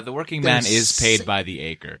give him... Yeah, the working man is paid by the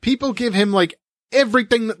acre. People give him like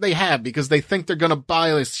everything that they have because they think they're going to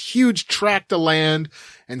buy this huge tract of land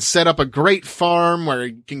and set up a great farm where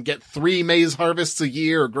you can get 3 maize harvests a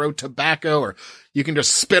year or grow tobacco, or you can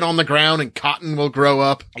just spit on the ground and cotton will grow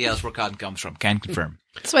up. Yeah, that's where cotton comes from. Can confirm.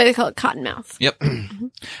 That's why they call it cottonmouth. Yep.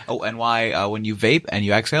 Oh, and why when you vape and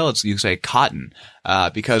you exhale, you say cotton,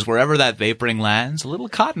 because wherever that vaporing lands, a little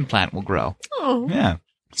cotton plant will grow. Oh. Yeah.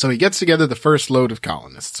 So he gets together the first load of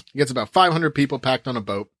colonists. He gets about 500 people packed on a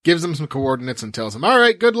boat, gives them some coordinates and tells them, all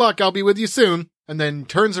right, good luck, I'll be with you soon. And then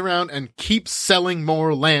turns around and keeps selling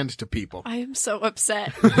more land to people. I am so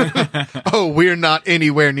upset. Oh, we're not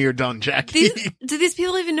anywhere near done, Jackie. Do these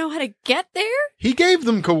people even know how to get there? He gave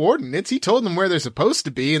them coordinates. He told them where they're supposed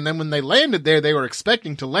to be, and then when they landed there, they were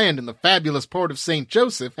expecting to land in the fabulous port of St.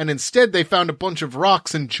 Joseph, and instead they found a bunch of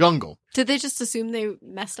rocks and jungle. Did they just assume they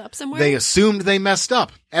messed up somewhere? They assumed they messed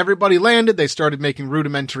up. Everybody landed. They started making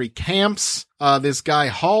rudimentary camps. This guy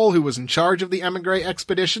Hall, who was in charge of the emigre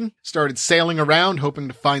expedition, started sailing around hoping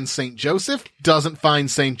to find St. Joseph, doesn't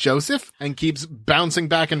find St. Joseph, and keeps bouncing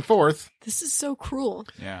back and forth. This is so cruel.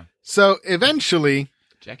 Yeah. So eventually,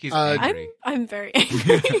 Jackie's angry. I'm very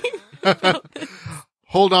angry.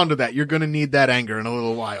 hold on to that. You're going to need that anger in a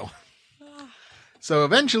little while. So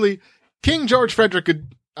eventually, King George Frederick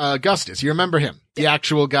Augustus, you remember him? The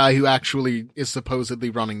actual guy who actually is supposedly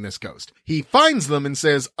running this coast. He finds them and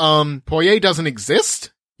says, Poye doesn't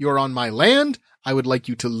exist. You're on my land. I would like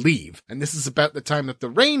you to leave. And this is about the time that the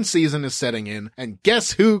rain season is setting in. And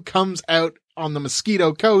guess who comes out on the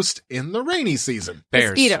Mosquito Coast in the rainy season?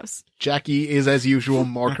 Bears. Mosquitoes. Jackie is, as usual,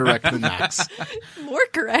 more correct than Max. More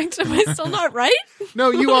correct? Am I still not right? No,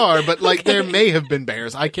 you are, but like there may have been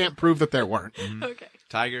bears. I can't prove that there weren't. Okay.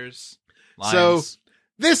 Tigers. Lions. So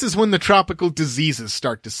this is when the tropical diseases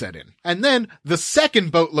start to set in. And then the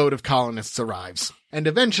second boatload of colonists arrives. And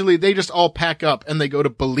eventually they just all pack up and they go to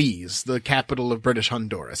Belize, the capital of British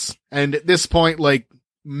Honduras. And at this point, like,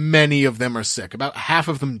 many of them are sick. About half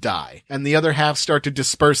of them die, and the other half start to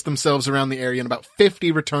disperse themselves around the area, and about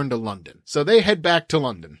 50 return to London. So they head back to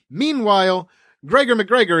London. Meanwhile, Gregor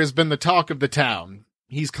McGregor has been the talk of the town.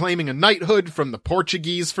 He's claiming a knighthood from the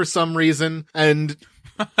Portuguese for some reason, and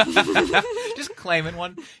Just claiming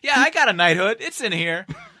one. Yeah, I got a knighthood. It's in here.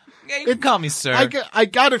 Yeah, you can call me sir. I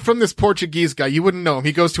got it from this Portuguese guy. You wouldn't know him.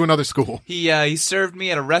 He goes to another school. He served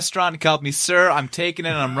me at a restaurant and called me sir. I'm taking it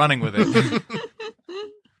and I'm running with it.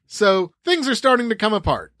 So things are starting to come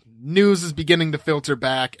apart. News is beginning to filter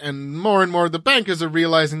back, and more the bankers are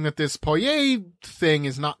realizing that this Poirier thing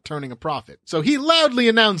is not turning a profit. So he loudly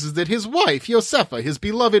announces that his wife, Josefa, his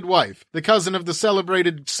beloved wife, the cousin of the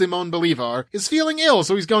celebrated Simone Bolivar, is feeling ill,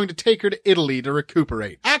 so he's going to take her to Italy to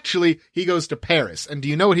recuperate. Actually, he goes to Paris, and do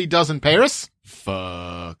you know what he does in Paris?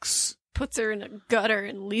 Fucks. Puts her in a gutter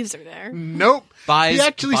and leaves her there. Nope. Buys- he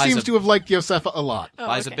actually buys seems a- to have liked Josefa a lot. Oh,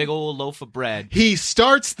 Buys okay. a big old loaf of bread. He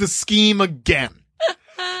starts the scheme again.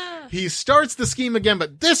 He starts the scheme again,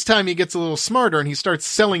 but this time he gets a little smarter and he starts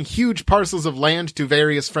selling huge parcels of land to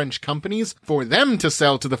various French companies for them to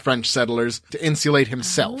sell to the French settlers to insulate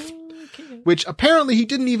himself. Okay. Which apparently he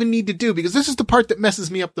didn't even need to do, because this is the part that messes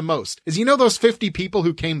me up the most. Is you know those 50 people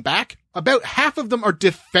who came back? About half of them are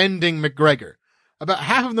defending McGregor. About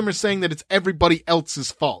half of them are saying that it's everybody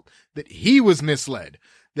else's fault, that he was misled,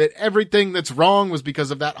 that everything that's wrong was because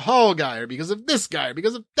of that Hall guy, or because of this guy, or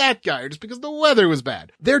because of that guy, or just because the weather was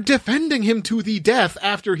bad. They're defending him to the death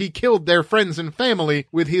after he killed their friends and family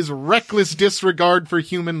with his reckless disregard for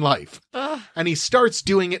human life. Ugh. And he starts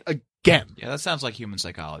doing it again. Yeah, that sounds like human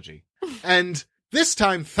psychology. And this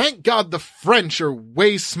time, thank God the French are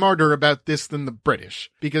way smarter about this than the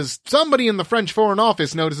British. Because somebody in the French Foreign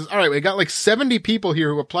Office notices, all right, we got like 70 people here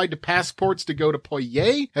who applied to passports to go to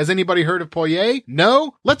Poitiers. Has anybody heard of Poitiers?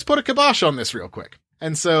 No? Let's put a kibosh on this real quick.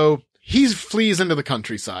 And so he flees into the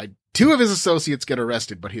countryside. 2 of his associates get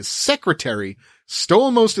arrested, but his secretary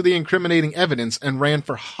stole most of the incriminating evidence and ran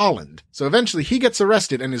for Holland. So eventually he gets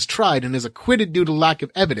arrested and is tried and is acquitted due to lack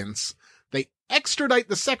of evidence. They extradite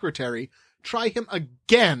the secretary, try him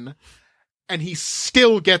again, and he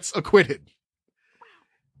still gets acquitted.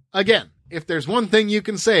 Again, if there's one thing you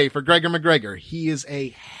can say for Gregor McGregor, he is a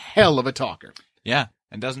hell of a talker. Yeah,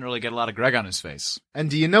 and doesn't really get a lot of Greg on his face. And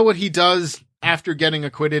do you know what he does after getting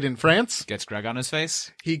acquitted in France? Gets Greg on his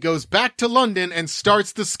face? He goes back to London and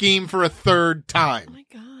starts the scheme for a third Oh time. my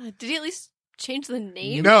god. Did he at least change the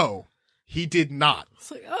name? No, he did not.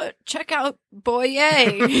 It's like, oh, check out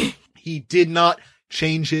Boyer. He did not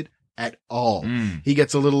change it at all. Mm. He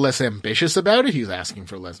gets a little less ambitious about it. He's asking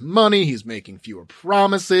for less money. He's making fewer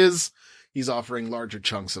promises. He's offering larger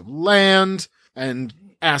chunks of land and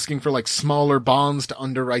asking for like smaller bonds to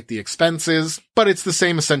underwrite the expenses. But it's the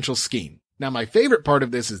same essential scheme. Now, my favorite part of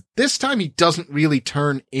this is this time he doesn't really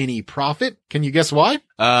turn any profit. Can you guess why?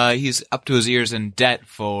 He's up to his ears in debt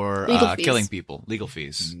for Legal fees. killing people. Legal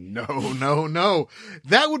fees. No.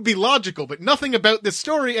 That would be logical, but nothing about this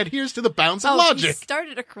story adheres to the bounds of He logic.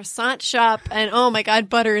 started a croissant shop, and oh my god,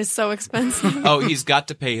 butter is so expensive. Oh, he's got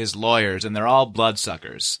to pay his lawyers, and they're all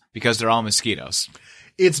bloodsuckers because they're all mosquitoes.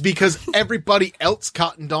 It's because everybody else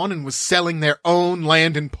cottoned on and was selling their own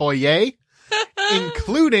land in Poitiers,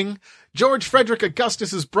 including George Frederick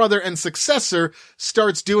Augustus's brother and successor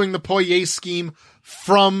starts doing the Poitiers scheme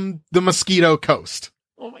from the Mosquito Coast.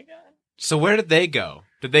 Oh my god. So where did they go?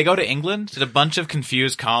 Did they go to England? Did a bunch of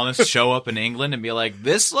confused colonists show up in England and be like,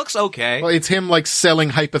 this looks okay? Well, it's him like selling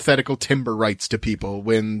hypothetical timber rights to people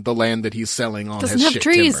when the land that he's selling on Doesn't has have shit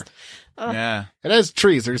trees. timber. Yeah. It has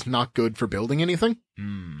trees. They're just not good for building anything.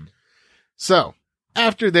 Hmm. So,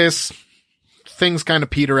 after this, things kind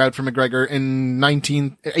of peter out for McGregor. In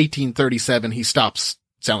 1837, he stops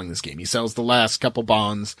selling this game. He sells the last couple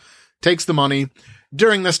bonds, takes the money.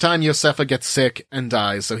 During this time, Josefa gets sick and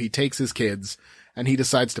dies, so he takes his kids, and he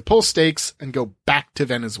decides to pull stakes and go back to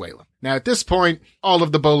Venezuela. Now, at this point, all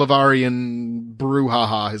of the Bolivarian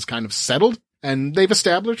brouhaha has kind of settled, and they've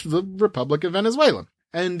established the Republic of Venezuela.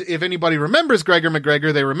 And if anybody remembers Gregor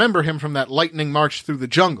McGregor, they remember him from that lightning march through the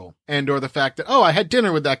jungle, and or the fact that, oh, I had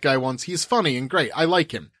dinner with that guy once, he's funny and great, I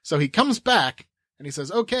like him. So he comes back, and he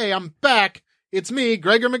says, okay, I'm back, it's me,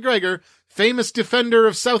 Gregor McGregor, famous defender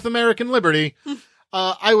of South American liberty.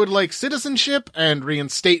 I would like citizenship and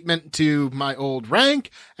reinstatement to my old rank,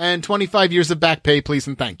 and 25 years of back pay, please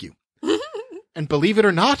and thank you. And believe it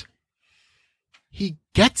or not, he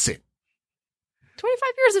gets it. 25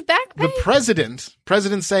 years of back pay? The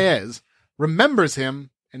President Saez, remembers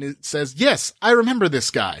him, and it says, yes, I remember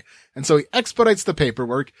this guy. And so he expedites the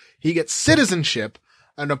paperwork, he gets citizenship,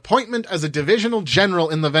 an appointment as a divisional general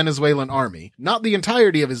in the Venezuelan army, not the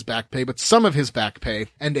entirety of his back pay, but some of his back pay,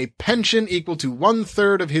 and a pension equal to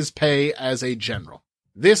 1/3 of his pay as a general.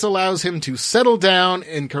 This allows him to settle down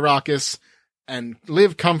in Caracas and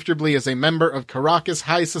live comfortably as a member of Caracas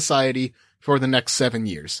high society for the next 7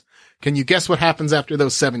 years. Can you guess what happens after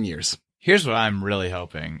those 7 years? Here's what I'm really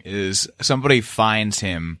hoping is somebody finds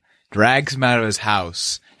him, drags him out of his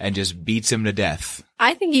house, and just beats him to death.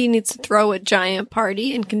 I think he needs to throw a giant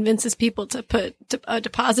party and convinces people to put a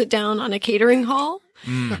deposit down on a catering hall.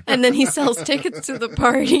 And then he sells tickets to the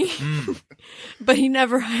party. But he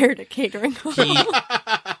never hired a catering hall.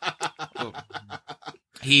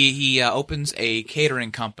 He opens a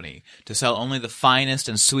catering company to sell only the finest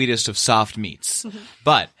and sweetest of soft meats.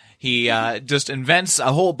 But he just invents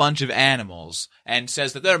a whole bunch of animals and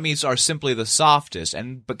says that their meats are simply the softest,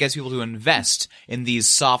 but gets people to invest in these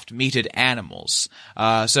soft-meated animals,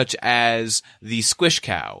 such as the squish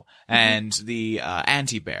cow and the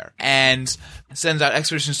anti-bear, and sends out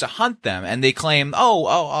expeditions to hunt them. And they claim,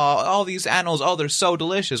 all these animals, they're so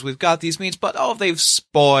delicious. We've got these meats, but they've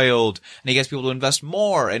spoiled. And he gets people to invest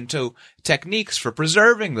more into techniques for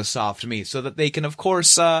preserving the soft meat so that they can, of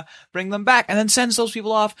course, bring them back, and then sends those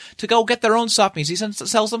people off to go get their own soft meats. He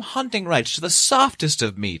sells them hunting rights to the softest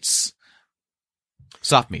of meats.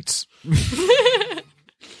 Soft meats.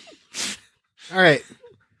 All right.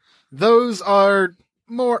 Those are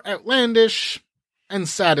more outlandish and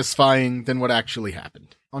satisfying than what actually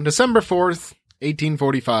happened. On December 4th,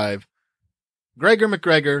 1845, Gregor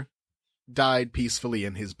MacGregor died peacefully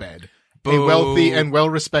in his bed. Boo. A wealthy and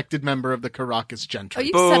well-respected member of the Caracas gentry.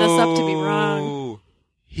 You set us up to be wrong.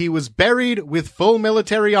 He was buried with full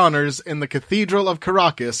military honors in the Cathedral of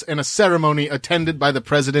Caracas in a ceremony attended by the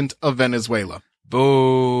President of Venezuela.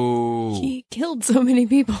 Boo. He killed so many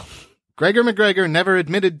people. Gregor MacGregor never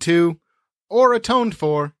admitted to or atoned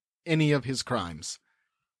for any of his crimes.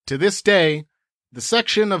 To this day, the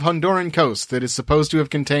section of Honduran coast that is supposed to have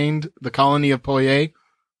contained the colony of Poye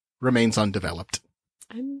remains undeveloped.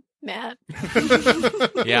 I'm mad.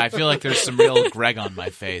 Yeah, I feel like there's some real Greg on my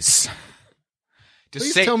face.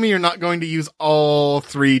 Please tell me you're not going to use all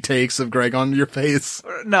 3 takes of Greg on your face.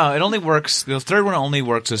 No, it only works. The third one only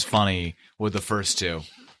works as funny with the first 2.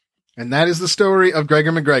 And that is the story of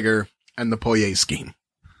Gregor MacGregor and the Poye scheme.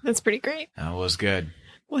 That's pretty great. That was good.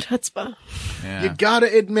 What chutzpah. Yeah. You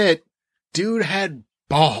gotta admit, dude had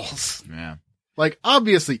balls. Yeah. Like,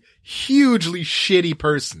 obviously, hugely shitty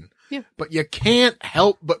person. Yeah. But you can't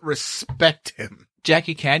help but respect him.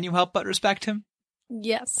 Jackie, can you help but respect him?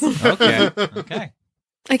 Yes. Okay. Okay.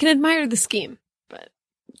 I can admire the scheme, but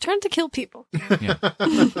trying to kill people. Yeah.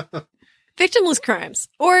 Victimless crimes.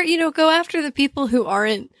 Or, go after the people who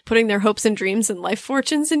aren't putting their hopes and dreams and life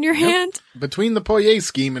fortunes in your hand. Between the Poye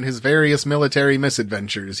scheme and his various military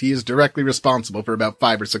misadventures, he is directly responsible for about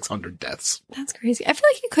 500 or 600 deaths. That's crazy. I feel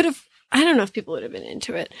like he could have, I don't know if people would have been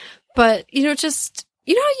into it, but, just,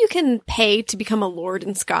 you know how you can pay to become a lord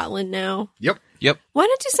in Scotland now? Yep. Why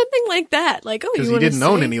not do something like that? Like, Because he didn't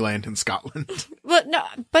own any land in Scotland. Well, no,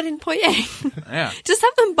 but in Poye. Yeah. Just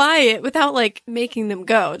have them buy it without, making them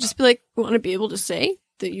go. Just be like, you want to be able to say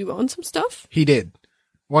that you own some stuff? He did.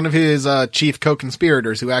 One of his chief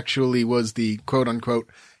co-conspirators, who actually was the quote-unquote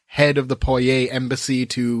head of the Poye embassy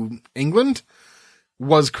to England,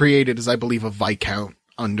 was created as, I believe, a viscount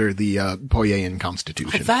under the Poyean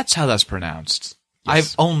constitution. That's how that's pronounced. Yes.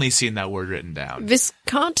 I've only seen that word written down.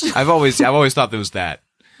 Viscount? I've always thought there was that.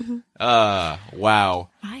 Wow.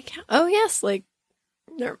 Viscount? Oh, yes,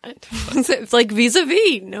 never mind. It's like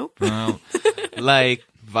vis-a-vis. Nope. Well, like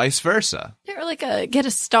vice versa. Or get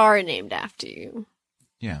a star named after you.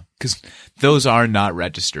 Yeah, because those are not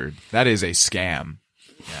registered. That is a scam.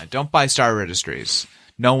 Yeah, don't buy star registries.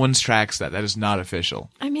 No one tracks that. That is not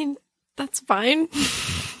official. I mean, that's fine.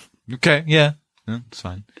 Okay, yeah. It's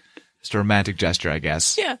fine. Just a romantic gesture, I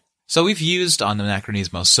guess. Yeah. So we've used on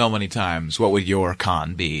Anachronismo so many times, what would your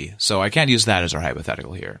con be? So I can't use that as our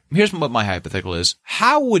hypothetical here. Here's what my hypothetical is.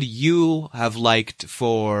 How would you have liked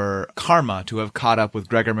for karma to have caught up with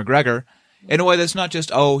Gregor MacGregor in a way that's not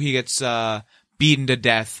just, he gets beaten to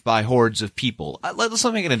death by hordes of people? Let's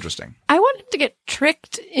make it interesting. I want him to get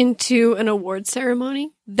tricked into an award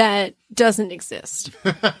ceremony that doesn't exist.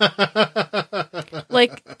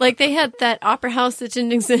 like they had that opera house that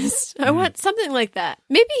didn't exist. I want something like that.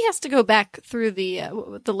 Maybe he has to go back through the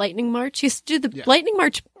lightning march. He has to do the lightning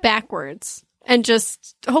march backwards. And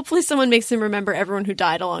just hopefully someone makes him remember everyone who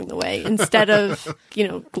died along the way instead of,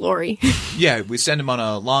 glory. Yeah, we send him on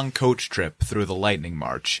a long coach trip through the Lightning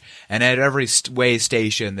March. And at every way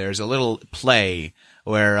station, there's a little play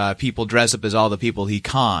where people dress up as all the people he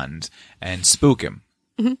conned and spook him.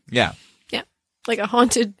 Yeah. Yeah. Like a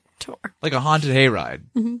haunted tour. Like a haunted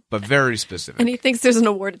hayride, but very specific. And he thinks there's an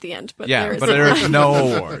award at the end, but Yeah, there but isn't. there is no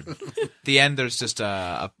award. At the end, there's just He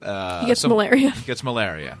gets malaria. He gets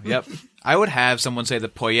malaria. Yep. I would have someone say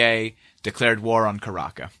that Poye declared war on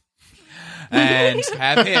Karaka. And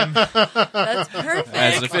have him, That's perfect.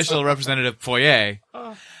 as an official representative Poye,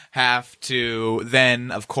 have to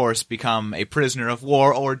then, of course, become a prisoner of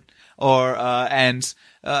war and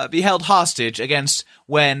be held hostage against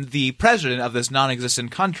when the president of this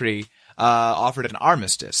non-existent country offered an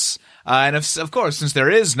armistice. And of course, since there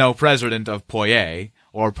is no president of Poye,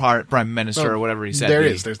 or prime minister, or whatever he said. There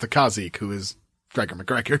is. There's the Kazik, who is Gregor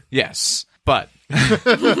McGregor. Yes, but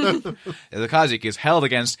the Kazik is held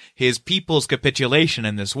against his people's capitulation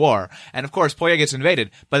in this war. And of course, Poye gets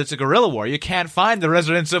invaded, but it's a guerrilla war. You can't find the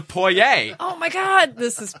residents of Poye. Oh my god,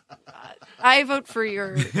 this is... I vote for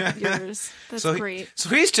yours. That's great. So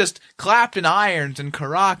he's just clapped in irons in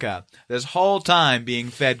Karaka this whole time, being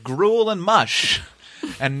fed gruel and mush,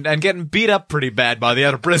 and getting beat up pretty bad by the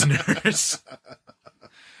other prisoners.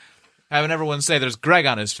 Having everyone say there's Greg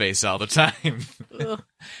on his face all the time.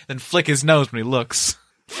 Then flick his nose when he looks.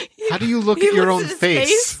 How do you look He at your looks own at his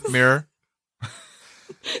face? Mirror.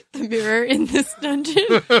 The mirror in this dungeon.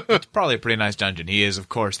 It's probably a pretty nice dungeon. He is, of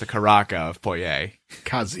course, the Karaka of Poye.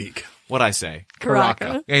 Kazik. What'd I say?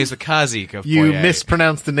 Karaka. Yeah, he's the Kazik of You Poye.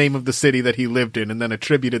 mispronounced the name of the city that he lived in and then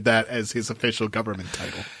attributed that as his official government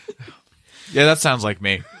title. Yeah, that sounds like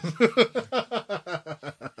me.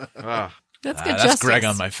 That's good That's justice. Greg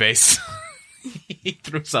on my face. He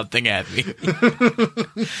threw something at me.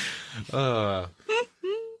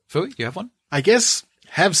 Fooey, you have one? I guess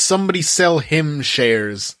have somebody sell him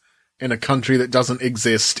shares in a country that doesn't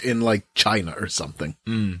exist in, like, China or something.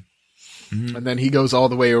 And then he goes all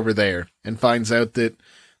the way over there and finds out that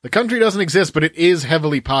the country doesn't exist, but it is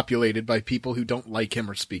heavily populated by people who don't like him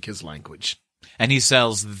or speak his language. And he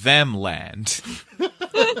sells them land.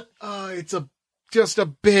 It's just a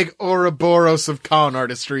big Ouroboros of con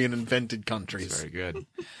artistry and invented countries. Very good.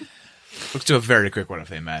 Let's do a very quick What If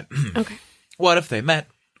They Met. Okay. What if they met?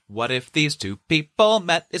 What if these two people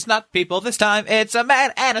met? It's not people this time, it's a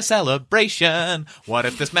man and a celebration. What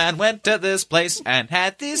if this man went to this place and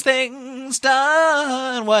had these things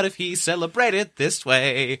done? What if he celebrated this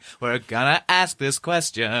way? We're gonna ask this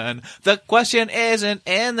question. The question isn't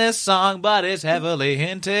in this song, but it's heavily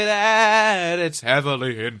hinted at. It's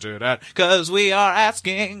heavily hinted at, 'cause we are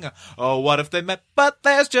asking, oh, what if they met, but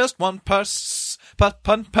there's just one one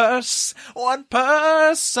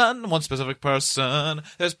specific person.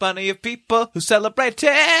 There's plenty of people who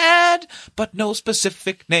celebrated, but no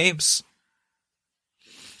specific names.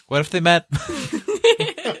 What if they met?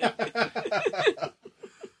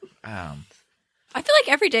 I feel like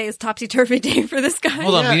every day is topsy-turvy day for this guy.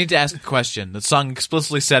 Hold on, we need to ask the question. The song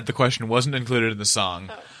explicitly said the question wasn't included in the song.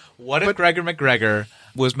 What if Gregor McGregor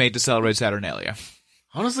was made to celebrate Saturnalia?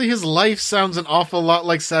 Honestly, his life sounds an awful lot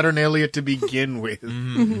like Saturnalia to begin with.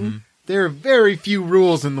 There are very few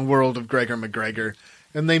rules in the world of Gregor McGregor,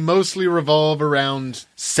 and they mostly revolve around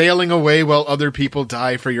sailing away while other people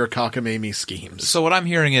die for your cockamamie schemes. So what I'm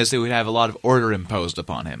hearing is they would have a lot of order imposed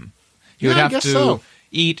upon him. He would Yeah, I have guess to so.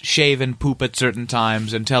 eat, shave, and poop at certain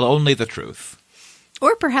times and tell only the truth.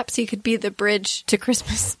 Or perhaps he could be the bridge to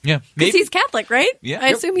Christmas. Yeah, Because he's Catholic, right? Yeah. I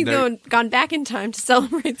assume he's There- gone back in time to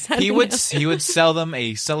celebrate Saturday. He would sell them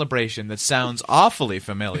a celebration that sounds awfully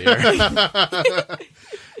familiar.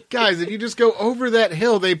 Guys, if you just go over that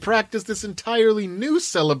hill, they practice this entirely new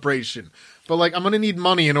celebration. But, like, I'm going to need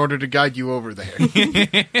money in order to guide you over there.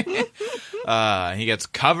 He gets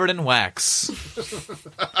covered in wax.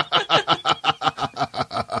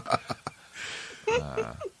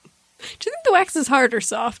 Do you think the wax is hard or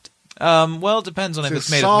soft? Well, it depends on if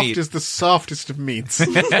it's made of Soft meat. is the softest of meats.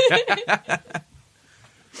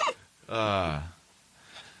 I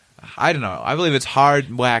don't know. I believe it's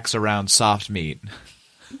hard wax around soft meat.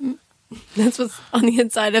 That's what's on the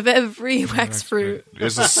inside of every wax fruit.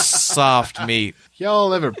 It's a soft meat.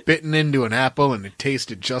 Y'all ever bitten into an apple and it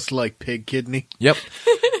tasted just like pig kidney? Yep.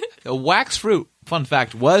 A wax fruit, fun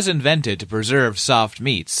fact, was invented to preserve soft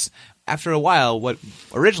meats. After a while, what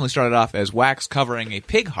originally started off as wax covering a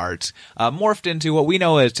pig heart morphed into what we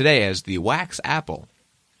know as today as the wax apple.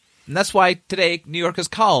 And that's why today New York is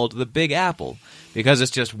called the Big Apple, because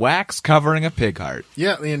it's just wax covering a pig heart.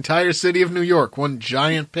 Yeah, the entire city of New York, one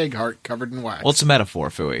giant pig heart covered in wax. Well, it's a metaphor,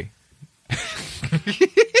 Fooey. No,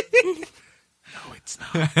 it's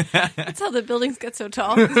not. That's how the buildings get so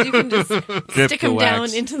tall. 'Cause you can just stick the them down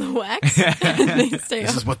wax. into the wax and they stay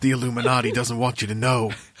This up. is what the Illuminati doesn't want you to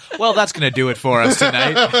know. Well, that's going to do it for us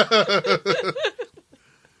tonight.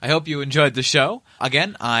 I hope you enjoyed the show.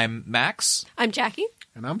 Again, I'm Max, I'm Jackie.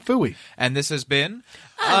 And I'm Fooey. and this has been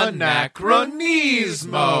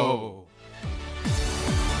Anachronismo.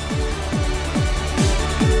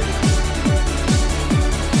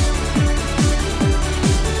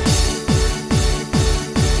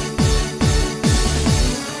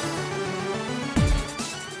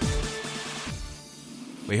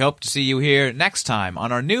 We hope to see you here next time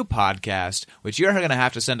on our new podcast, which you're going to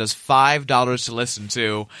have to send us $5 to listen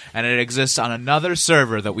to, and it exists on another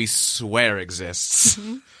server that we swear exists.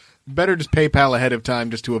 Better just PayPal ahead of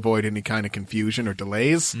time just to avoid any kind of confusion or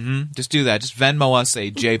delays. Just do that. Just Venmo us a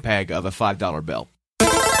JPEG of a $5 bill.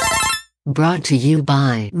 Brought to you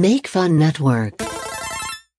by Make Fun Network.